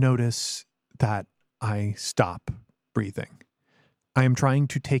don't notice that I stop breathing. I am trying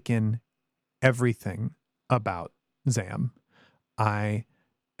to take in everything about Zam. I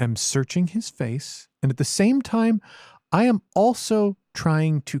am searching his face, and at the same time, I am also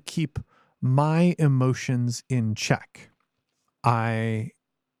trying to keep my emotions in check. I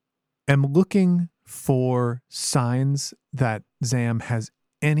am looking for signs that Zam has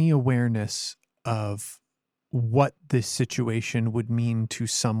any awareness of what this situation would mean to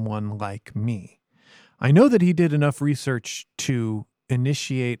someone like me. I know that he did enough research to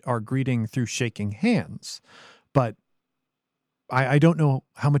initiate our greeting through shaking hands, but I don't know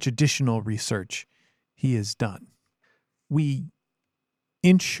how much additional research he has done. We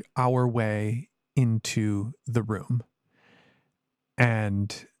inch our way into the room,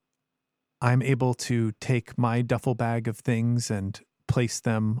 and I'm able to take my duffel bag of things and place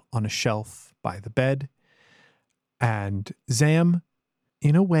them on a shelf by the bed. And Zam,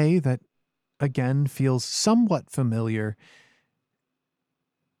 in a way that again feels somewhat familiar,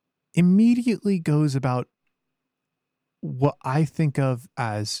 immediately goes about what I think of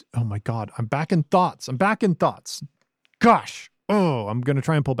as, oh my God, I'm back in thoughts. Gosh. Oh, I'm going to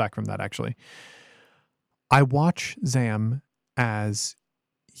try and pull back from that, actually. I watch Zam as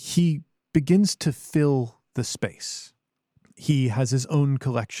he begins to fill the space. He has his own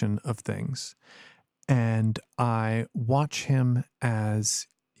collection of things. And I watch him as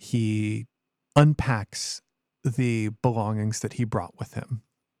he unpacks the belongings that he brought with him.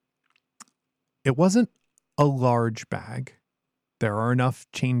 It wasn't a large bag. There are enough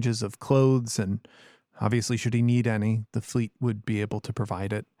changes of clothes, and obviously, should he need any, the fleet would be able to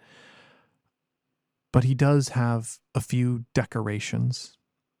provide it. But he does have a few decorations.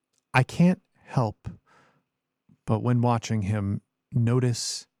 I can't help but, when watching him,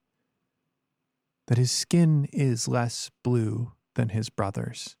 notice that his skin is less blue than his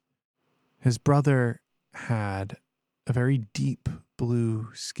brother's. His brother had a very deep blue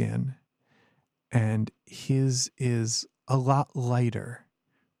skin, and his is a lot lighter,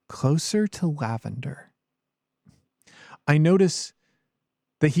 closer to lavender. I notice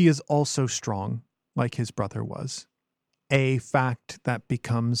that he is also strong, like his brother was, a fact that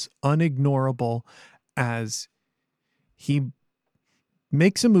becomes unignorable as he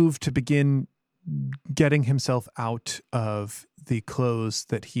makes a move to begin getting himself out of the clothes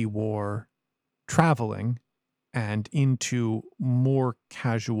that he wore traveling and into more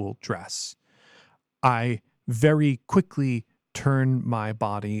casual dress. I very quickly turn my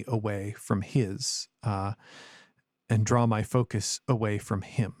body away from his and draw my focus away from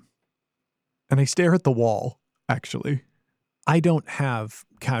him. And I stare at the wall, actually. I don't have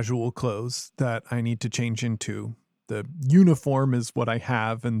casual clothes that I need to change into. The uniform is what I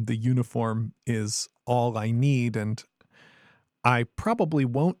have, and the uniform is all I need, and I probably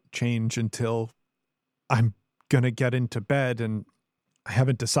won't change until I'm going to get into bed, and I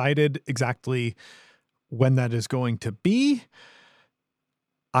haven't decided exactly when that is going to be.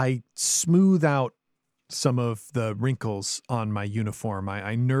 I smooth out some of the wrinkles on my uniform.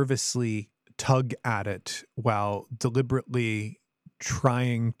 I nervously tug at it while deliberately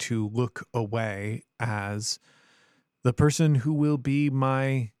trying to look away as the person who will be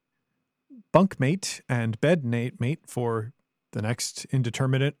my bunkmate and bedmate for the next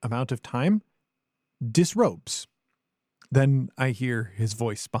indeterminate amount of time disrobes. Then I hear his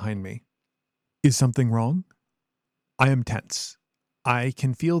voice behind me. Is something wrong? I am tense. I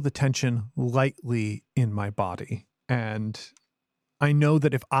can feel the tension lightly in my body. And I know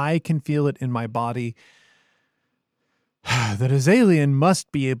that if I can feel it in my body, that Azalien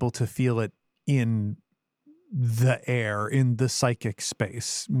must be able to feel it in the air, in the psychic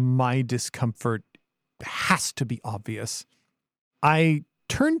space. My discomfort has to be obvious. I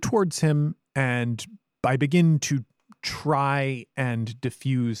turn towards him and I begin to try and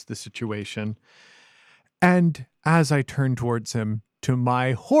diffuse the situation. And as I turn towards him, to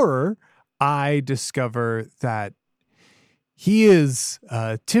my horror, I discover that he is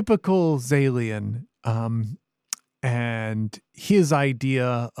a typical Zalian, and his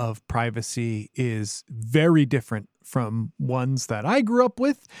idea of privacy is very different from ones that I grew up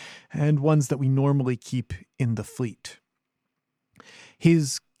with and ones that we normally keep in the fleet.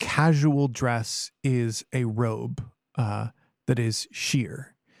 His casual dress is a robe that is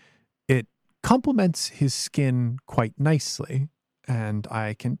sheer. It complements his skin quite nicely, and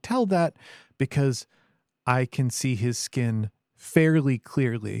I can tell that because I can see his skin fairly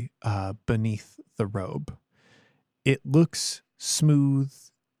clearly beneath the robe. It looks smooth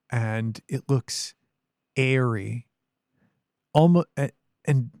and it looks airy, almost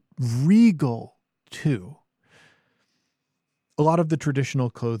and regal too. A lot of the traditional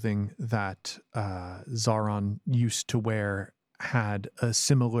clothing that Zaron used to wear had a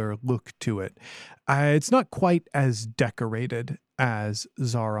similar look to it. It's not quite as decorated as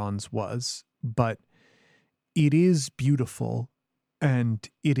Zaron's was, but it is beautiful and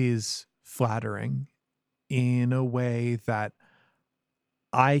it is flattering in a way that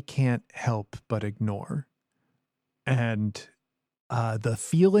I can't help but ignore. And the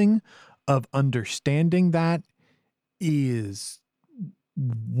feeling of understanding that is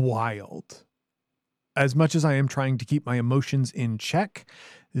wild. As much as I am trying to keep my emotions in check,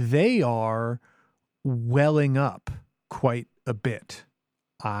 they are welling up quite a bit.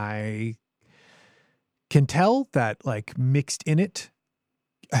 I can tell that, like, mixed in it,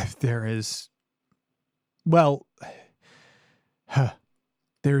 there is, well,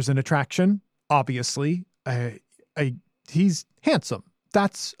 there's an attraction, obviously. He's handsome.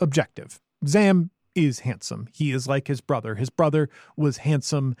 That's objective. Zam is handsome. He is like his brother. His brother was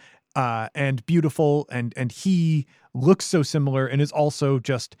handsome and beautiful, and he looks so similar and is also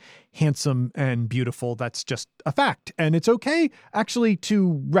just handsome and beautiful. That's just a fact. And it's okay, actually,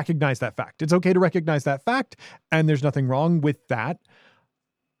 to recognize that fact. It's okay to recognize that fact, and there's nothing wrong with that.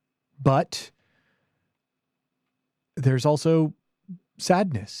 But there's also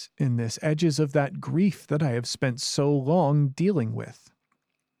sadness in this, edges of that grief that I have spent so long dealing with.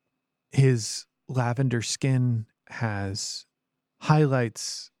 His lavender skin has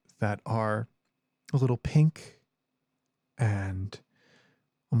highlights that are a little pink and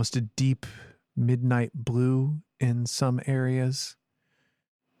almost a deep midnight blue in some areas.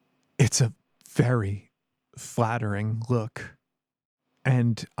 It's a very flattering look.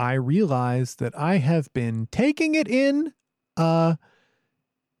 And I realize that I have been taking it in and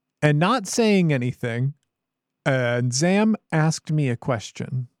not saying anything. And Zam asked me a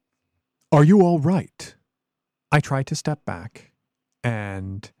question. Are you all right? I try to step back,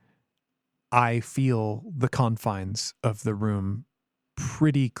 and I feel the confines of the room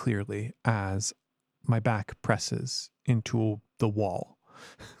pretty clearly as my back presses into the wall.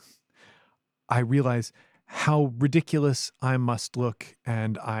 I realize how ridiculous I must look,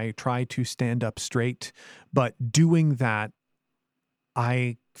 and I try to stand up straight, but doing that,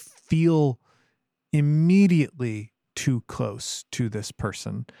 I feel immediately too close to this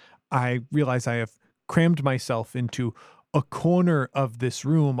person. I realize I have crammed myself into a corner of this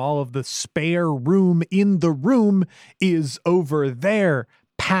room. All of the spare room in the room is over there,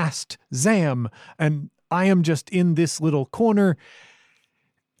 past Zam, and I am just in this little corner,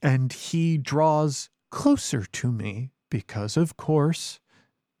 and he draws closer to me because, of course,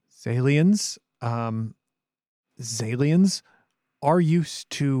 Zalians are used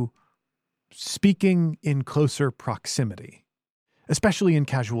to speaking in closer proximity, especially in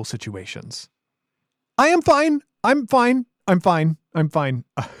casual situations. I am fine. I'm fine. I'm fine. I'm fine.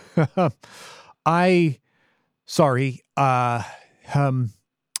 Sorry.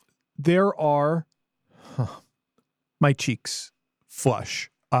 There are, my cheeks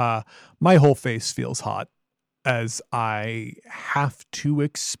flush. My whole face feels hot as I have to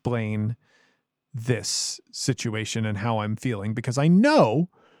explain this situation and how I'm feeling, because I know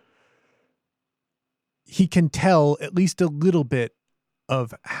he can tell at least a little bit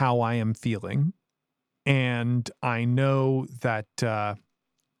of how I am feeling. And I know that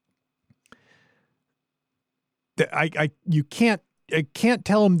I can't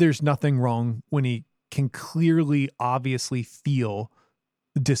tell him there's nothing wrong when he can clearly, obviously feel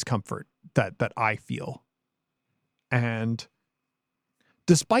the discomfort that I feel. And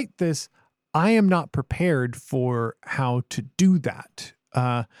despite this, I am not prepared for how to do that.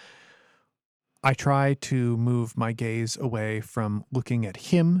 I try to move my gaze away from looking at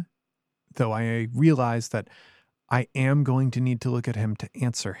him, though I realize that I am going to need to look at him to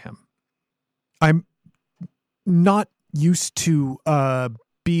answer him. I'm not used to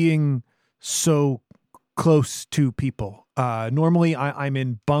being so close to people. Normally I'm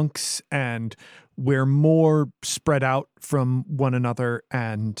in bunks and we're more spread out from one another,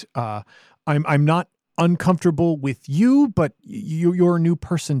 and I'm not uncomfortable with you, but you're a new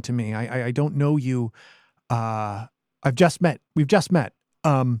person to me. I don't know you. We've just met.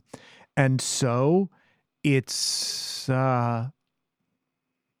 And so it's,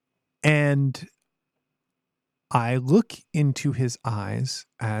 and I look into his eyes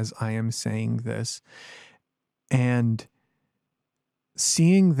as I am saying this, and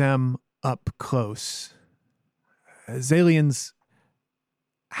seeing them up close. Xalians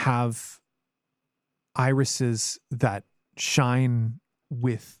have irises that shine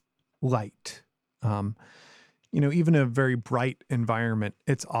with light. Even a very bright environment,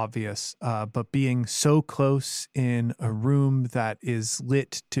 it's obvious. But being so close in a room that is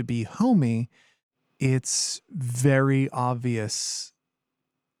lit to be homey, it's very obvious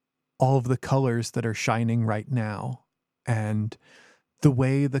all of the colors that are shining right now, and the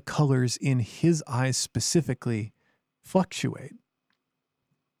way the colors in his eyes specifically fluctuate.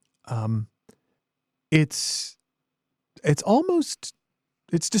 It's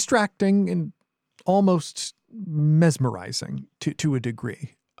distracting and almost mesmerizing to a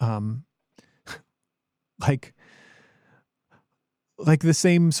degree. Like the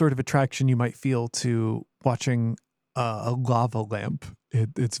same sort of attraction you might feel to watching a lava lamp.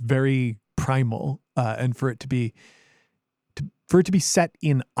 It's very primal, and for it to be set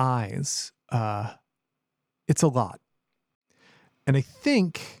in eyes, it's a lot. And I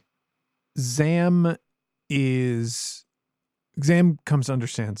think Zam comes to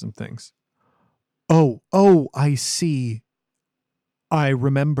understand some things. Oh, I see. I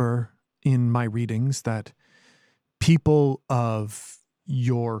remember in my readings that people of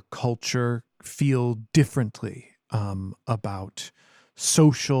your culture feel differently about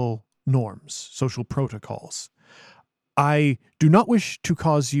social norms, social protocols. I do not wish to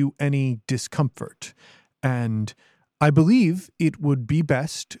cause you any discomfort, and I believe it would be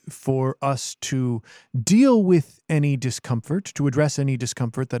best for us to deal with any discomfort, to address any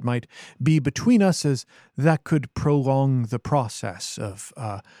discomfort that might be between us, as that could prolong the process of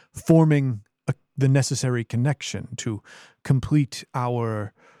forming the necessary connection to complete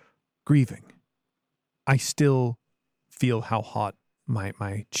our grieving. I still feel how hot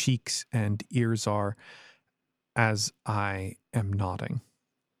my cheeks and ears are as I am nodding.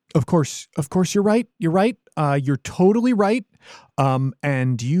 Of course, you're right. You're totally right.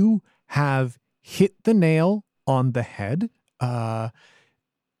 And you have hit the nail on the head.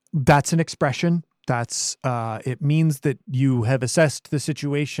 That's an expression. It means that you have assessed the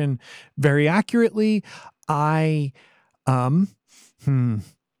situation very accurately. I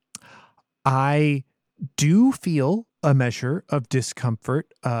do feel a measure of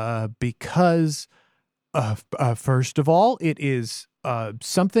discomfort, because first of all, it is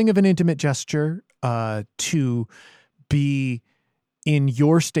something of an intimate gesture to be in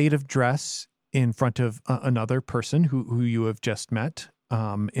your state of dress in front of another person who you have just met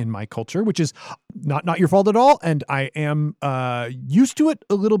in my culture, which is not your fault at all. And I am used to it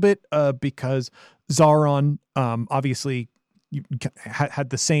a little bit because Zaron obviously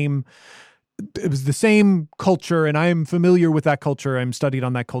had the same. It was the same culture, and I'm familiar with that culture. I'm studied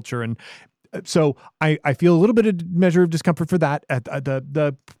on that culture, and so I feel a little bit of measure of discomfort for that.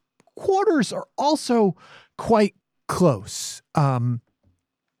 The quarters are also quite close, and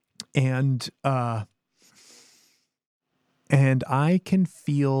And I can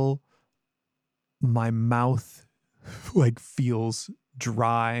feel my mouth like feels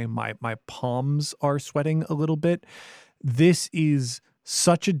dry. My palms are sweating a little bit. This is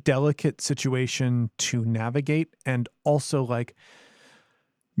such a delicate situation to navigate, and also like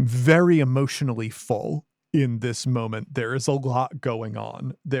very emotionally full in this moment. There is a lot going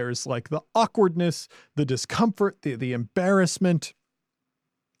on. There's like the awkwardness, the discomfort, the embarrassment,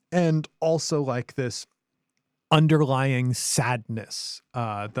 and also like this underlying sadness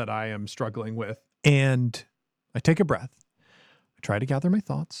that I am struggling with. And I take a breath. I try to gather my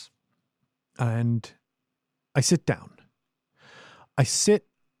thoughts, and I sit down. I sit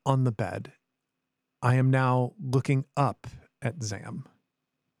on the bed. I am now looking up at Zam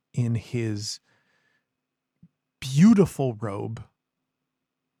in his beautiful robe,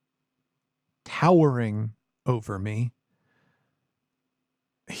 towering over me.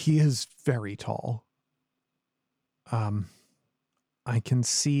 He is very tall. I can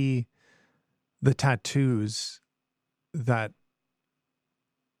see the tattoos that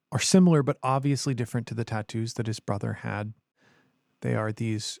are similar but obviously different to the tattoos that his brother had. They are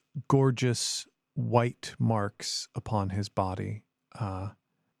these gorgeous white marks upon his body.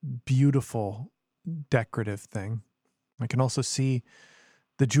 Beautiful, decorative thing. I can also see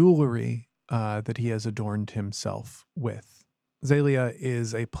the jewelry that he has adorned himself with. Xalia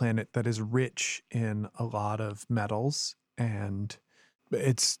is a planet that is rich in a lot of metals, and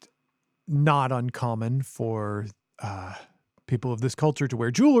it's not uncommon for people of this culture to wear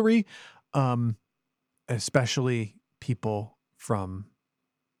jewelry, especially people from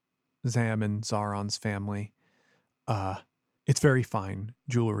Zam and Zaron's family. It's very fine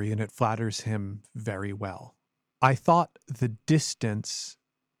jewelry, and it flatters him very well. I thought the distance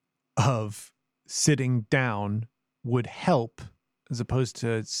of sitting down would help as opposed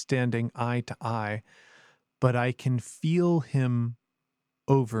to standing eye to eye, but I can feel him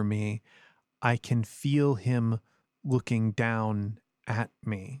over me. I can feel him looking down at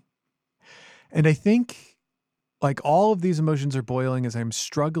me. And I think like all of these emotions are boiling as I'm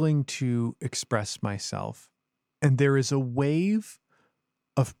struggling to express myself. And there is a wave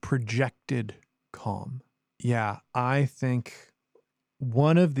of projected calm. Yeah, I think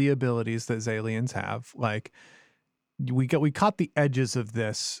one of the abilities that Xalians have, like we caught the edges of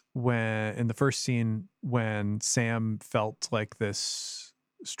this when in the first scene when Sam felt like this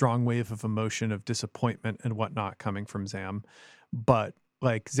strong wave of emotion of disappointment and whatnot coming from Zam. But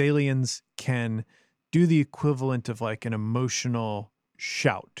like Xalians can do the equivalent of like an emotional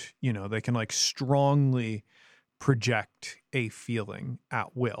shout. You know, they can like strongly project a feeling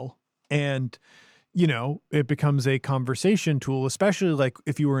at will. And, you know, it becomes a conversation tool, especially like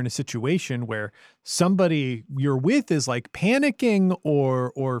if you were in a situation where somebody you're with is like panicking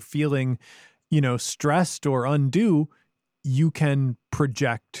or feeling, you know, stressed or undue, you can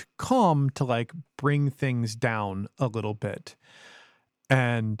project calm to like bring things down a little bit.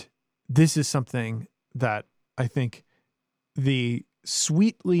 And this is something that I think the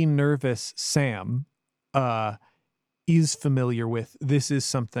sweetly nervous Sam is familiar with. This is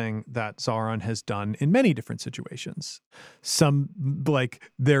something that Zaron has done in many different situations. Some like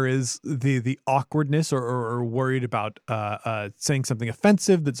there is the awkwardness or worried about saying something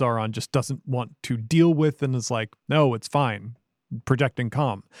offensive that Zaron just doesn't want to deal with and is like, no, it's fine. Projecting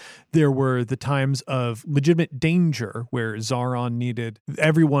calm. There were the times of legitimate danger where Zaron needed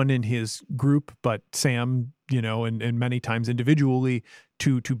everyone in his group, but Sam, you know, and many times individually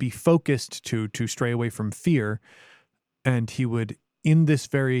to be focused, to stray away from fear. And he would, in this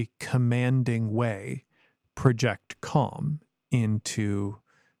very commanding way, project calm into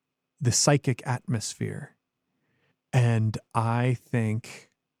the psychic atmosphere. And I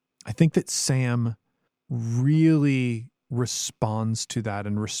think that Sam really responds to that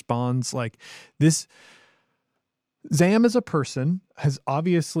and responds like this. Zam as a person has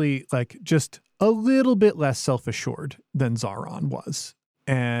obviously like just a little bit less self-assured than Zaron was.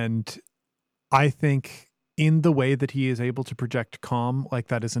 And I think in the way that he is able to project calm, like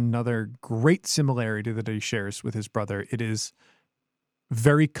that is another great similarity that he shares with his brother. It is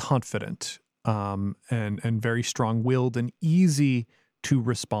very confident and very strong-willed and easy to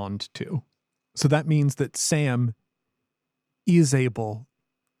respond to. So that means that Sam is able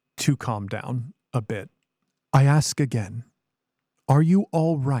to calm down a bit. I ask again, are you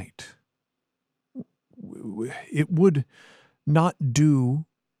all right? It would not do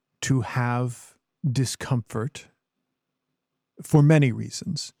to have discomfort for many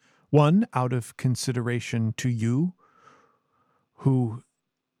reasons. One, out of consideration to you, who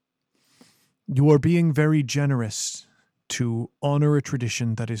you are being very generous to honor a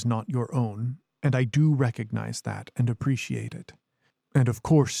tradition that is not your own. And I do recognize that and appreciate it. And of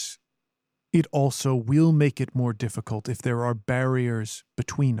course, it also will make it more difficult if there are barriers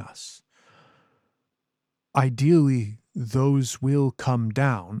between us. Ideally, those will come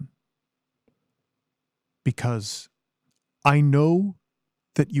down because I know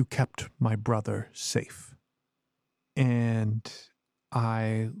that you kept my brother safe. And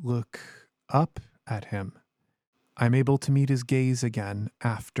I look up at him. I'm able to meet his gaze again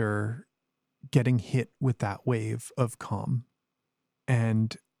after getting hit with that wave of calm.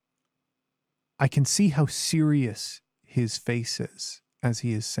 And I can see how serious his face is as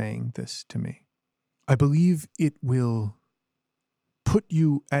he is saying this to me. I believe it will put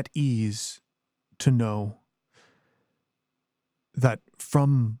you at ease to know that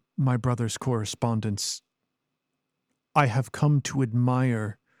from my brother's correspondence, I have come to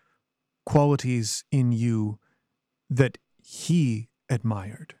admire qualities in you that he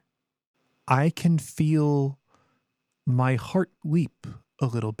admired. I can feel my heart leap a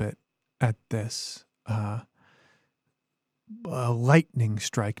little bit at this. A lightning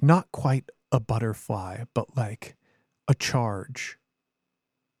strike, not quite a butterfly, but like a charge.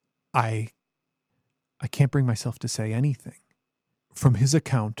 I can't bring myself to say anything. From his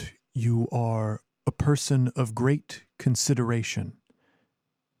account, you are a person of great consideration,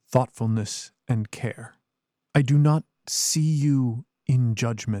 thoughtfulness, and care. I do not see you in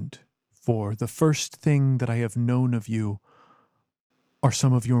judgment, for the first thing that I have known of you are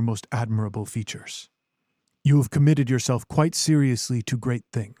some of your most admirable features. You have committed yourself quite seriously to great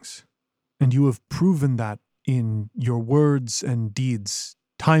things, and you have proven that in your words and deeds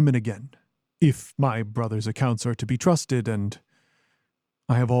time and again, if my brother's accounts are to be trusted, and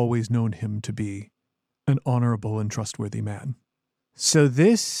I have always known him to be an honorable and trustworthy man. So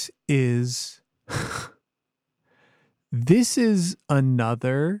this is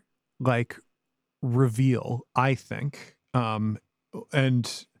another reveal, I think.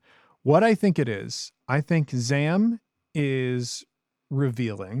 And what I think it is, I think Zam is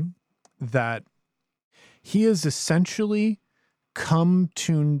revealing that he has essentially come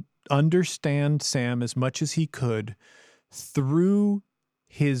to understand Sam as much as he could through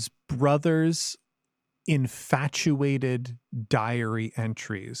his brother's infatuated diary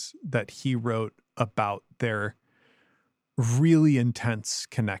entries that he wrote about their really intense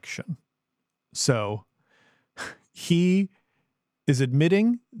connection. So he is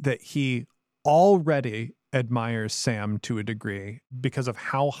admitting that he already admires Sam to a degree because of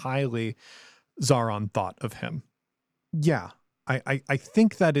how highly Zaron thought of him. Yeah, I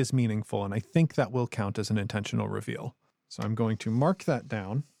think that is meaningful, and I think that will count as an intentional reveal. So I'm going to mark that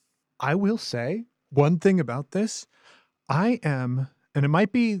down. I will say one thing about this. I am, and it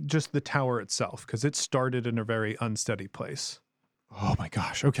might be just the tower itself, because it started in a very unsteady place. Oh my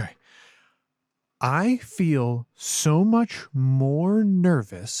gosh, okay. I feel so much more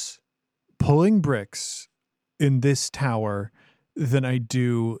nervous pulling bricks in this tower than I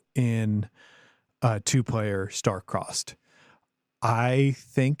do in a two-player Star-Crossed. I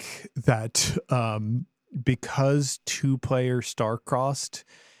think that because two-player Star-Crossed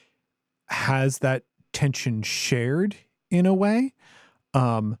has that tension shared in a way,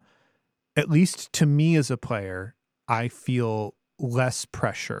 at least to me as a player, I feel less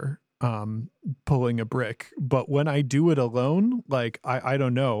pressure pulling a brick. But when I do it alone, I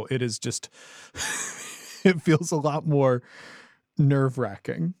don't know, it is just it feels a lot more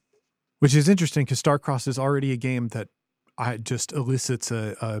nerve-wracking, which is interesting because Star-Crossed is already a game that I just elicits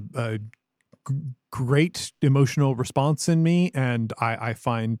a great emotional response in me, and I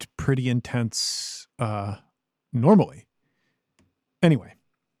find pretty intense normally. Anyway,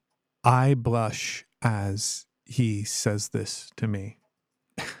 I blush as he says this to me.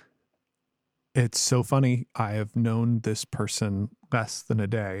 It's so funny. I have known this person less than a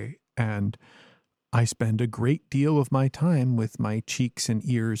day, and I spend a great deal of my time with my cheeks and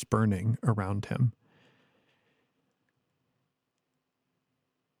ears burning around him.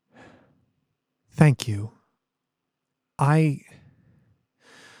 Thank you. I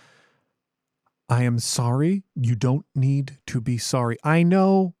am sorry. You don't need to be sorry. I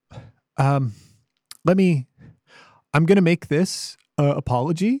know. I'm going to make this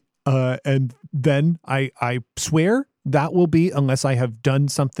apology. And then I swear that will be, unless I have done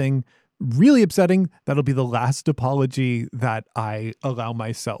something really upsetting, that'll be the last apology that I allow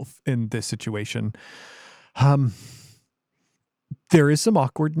myself in this situation. There is some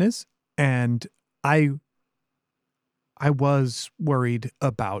awkwardness, and I was worried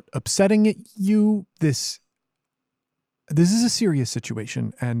about upsetting you. This is a serious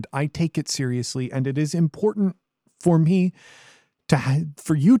situation, and I take it seriously, and it is important for me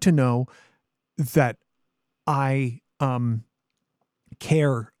for you to know that I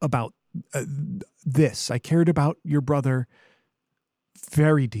care about this. I cared about your brother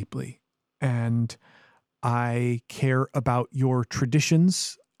very deeply, and I care about your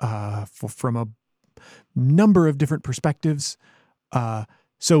traditions from a number of different perspectives.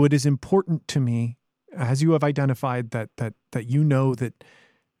 So it is important to me, as you have identified, that you know that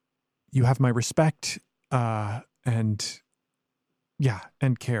you have my respect and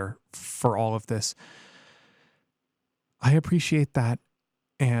care for all of this. I appreciate that,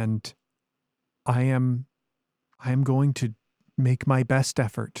 and I am going to make my best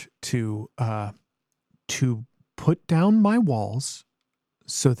effort to put down my walls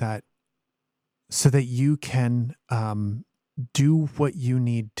so that you can do what you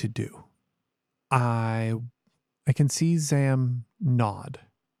need to do. I can see Zam nod,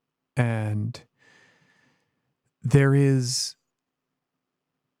 and there is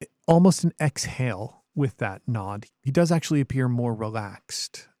almost an exhale with that nod. He does actually appear more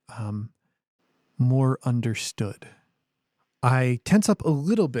relaxed, more understood. I tense up a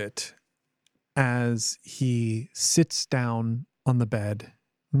little bit as he sits down on the bed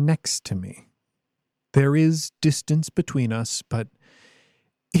next to me. There is distance between us, but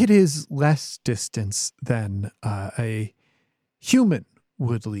it is less distance than a human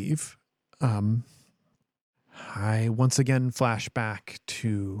would leave. I once again flash back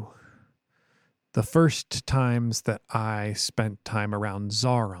to the first times that I spent time around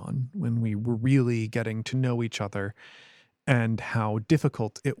Zaron, when we were really getting to know each other, and how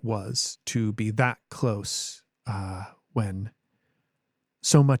difficult it was to be that close when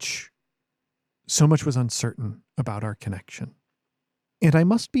so much was uncertain about our connection. And I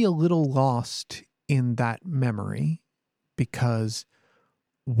must be a little lost in that memory, because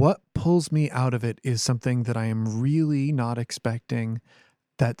what pulls me out of it is something that I am really not expecting,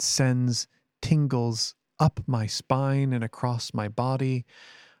 that sends tingles up my spine and across my body.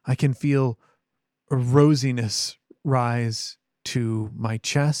 I can feel a rosiness rise to my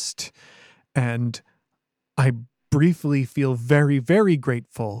chest, and I briefly feel very, very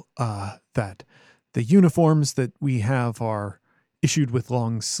grateful that the uniforms that we have are issued with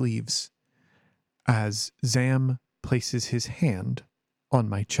long sleeves, as Zam places his hand on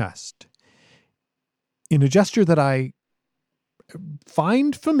my chest in a gesture that I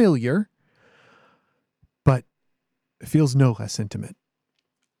find familiar, but feels no less intimate.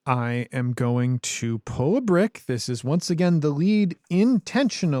 I am going to pull a brick. This is once again the lead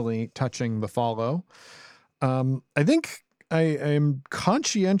intentionally touching the follow. I think I am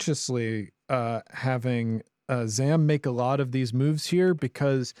conscientiously having Zam make a lot of these moves here,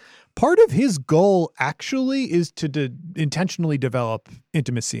 because part of his goal actually is to intentionally develop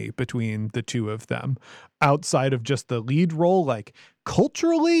intimacy between the two of them outside of just the lead role. Like,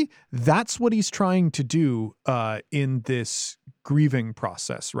 culturally, that's what he's trying to do in this grieving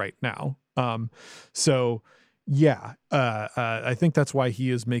process right now. So yeah, I think that's why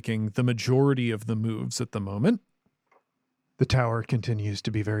he is making the majority of the moves at the moment. The tower continues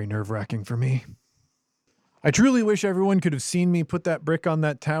to be very nerve-wracking for me. I truly wish everyone could have seen me put that brick on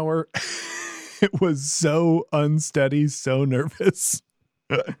that tower. It was so unsteady, so nervous.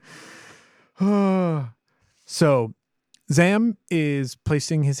 So Zam is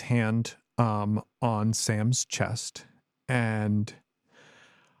placing his hand on Sam's chest, and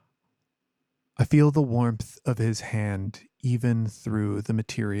I feel the warmth of his hand even through the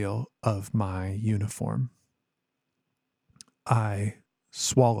material of my uniform. I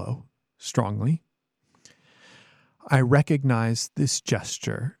swallow strongly. I recognize this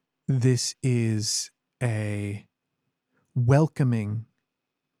gesture. This is a welcoming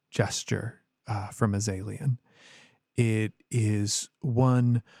gesture from Azalian. It is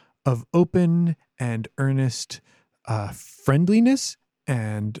one of open and earnest friendliness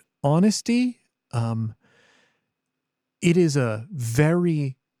and honesty. It is a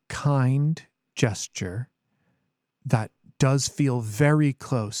very kind gesture that does feel very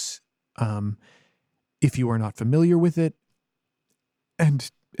close if you are not familiar with it, and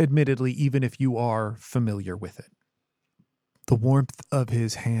admittedly, even if you are familiar with it. The warmth of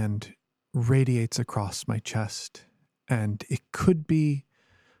his hand radiates across my chest, and it could be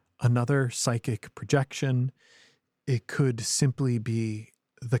another psychic projection. It could simply be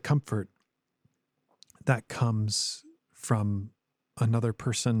the comfort that comes from another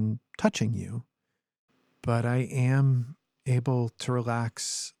person touching you. But I am able to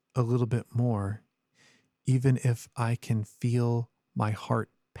relax a little bit more, even if I can feel my heart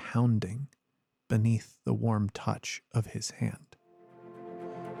pounding beneath the warm touch of his hand.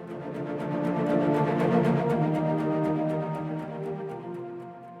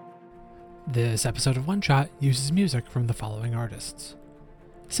 This episode of One Shot uses music from the following artists.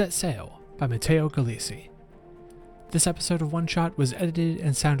 Set Sail by Matteo Galisi. This episode of One Shot was edited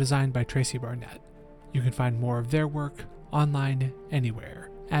and sound designed by Tracy Barnett. You can find more of their work online anywhere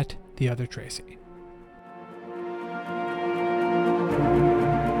at The Other Tracy.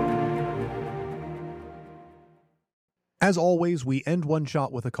 As always, we end One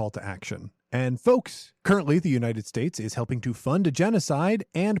Shot with a call to action. And folks, currently the United States is helping to fund a genocide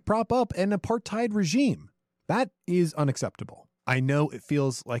and prop up an apartheid regime. That is unacceptable. I know it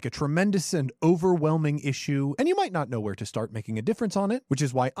feels like a tremendous and overwhelming issue, and you might not know where to start making a difference on it, which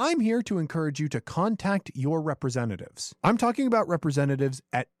is why I'm here to encourage you to contact your representatives. I'm talking about representatives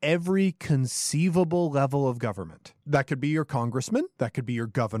at every conceivable level of government. That could be your congressman, that could be your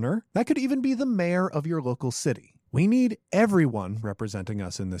governor, that could even be the mayor of your local city. We need everyone representing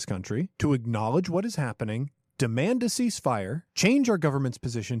us in this country to acknowledge what is happening, demand a ceasefire, change our government's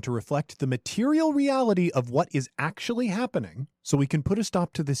position to reflect the material reality of what is actually happening, so we can put a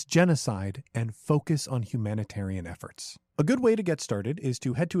stop to this genocide and focus on humanitarian efforts. A good way to get started is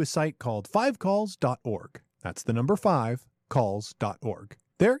to head to a site called 5calls.org. That's the number 5, calls.org.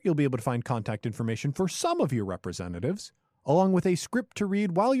 There you'll be able to find contact information for some of your representatives, along with a script to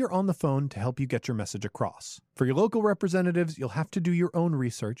read while you're on the phone to help you get your message across. For your local representatives, you'll have to do your own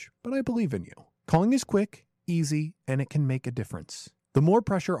research, but I believe in you. Calling is quick, easy, and it can make a difference. The more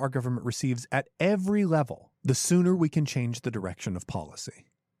pressure our government receives at every level, the sooner we can change the direction of policy.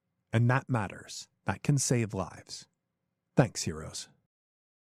 And that matters. That can save lives. Thanks, heroes.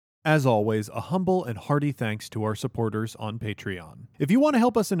 As always, a humble and hearty thanks to our supporters on Patreon. If you want to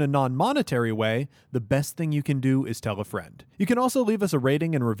help us in a non-monetary way, the best thing you can do is tell a friend. You can also leave us a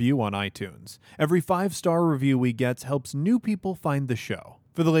rating and review on iTunes. Every 5-star review we get helps new people find the show.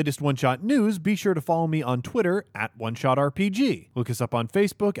 For the latest One Shot news, be sure to follow me on Twitter at OneShotRPG. Look us up on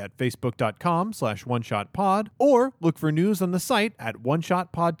Facebook at facebook.com/OneShotPod, or look for news on the site at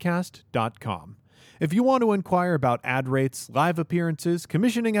OneShotPodcast.com. If you want to inquire about ad rates, live appearances,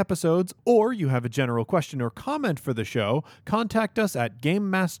 commissioning episodes, or you have a general question or comment for the show, contact us at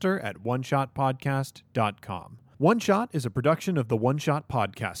GameMaster@OneShotPodcast.com. One Shot is a production of the One Shot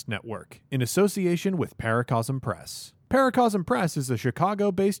Podcast Network, in association with Paracosm Press. Paracosm Press is a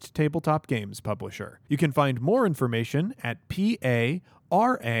Chicago-based tabletop games publisher. You can find more information at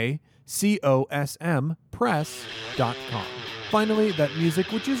PARACOSMpress.com. Finally, that music,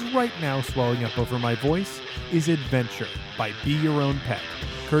 which is right now swelling up over my voice, is Adventure by Be Your Own Pet,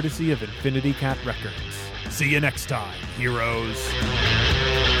 courtesy of Infinity Cat Records. See you next time, heroes.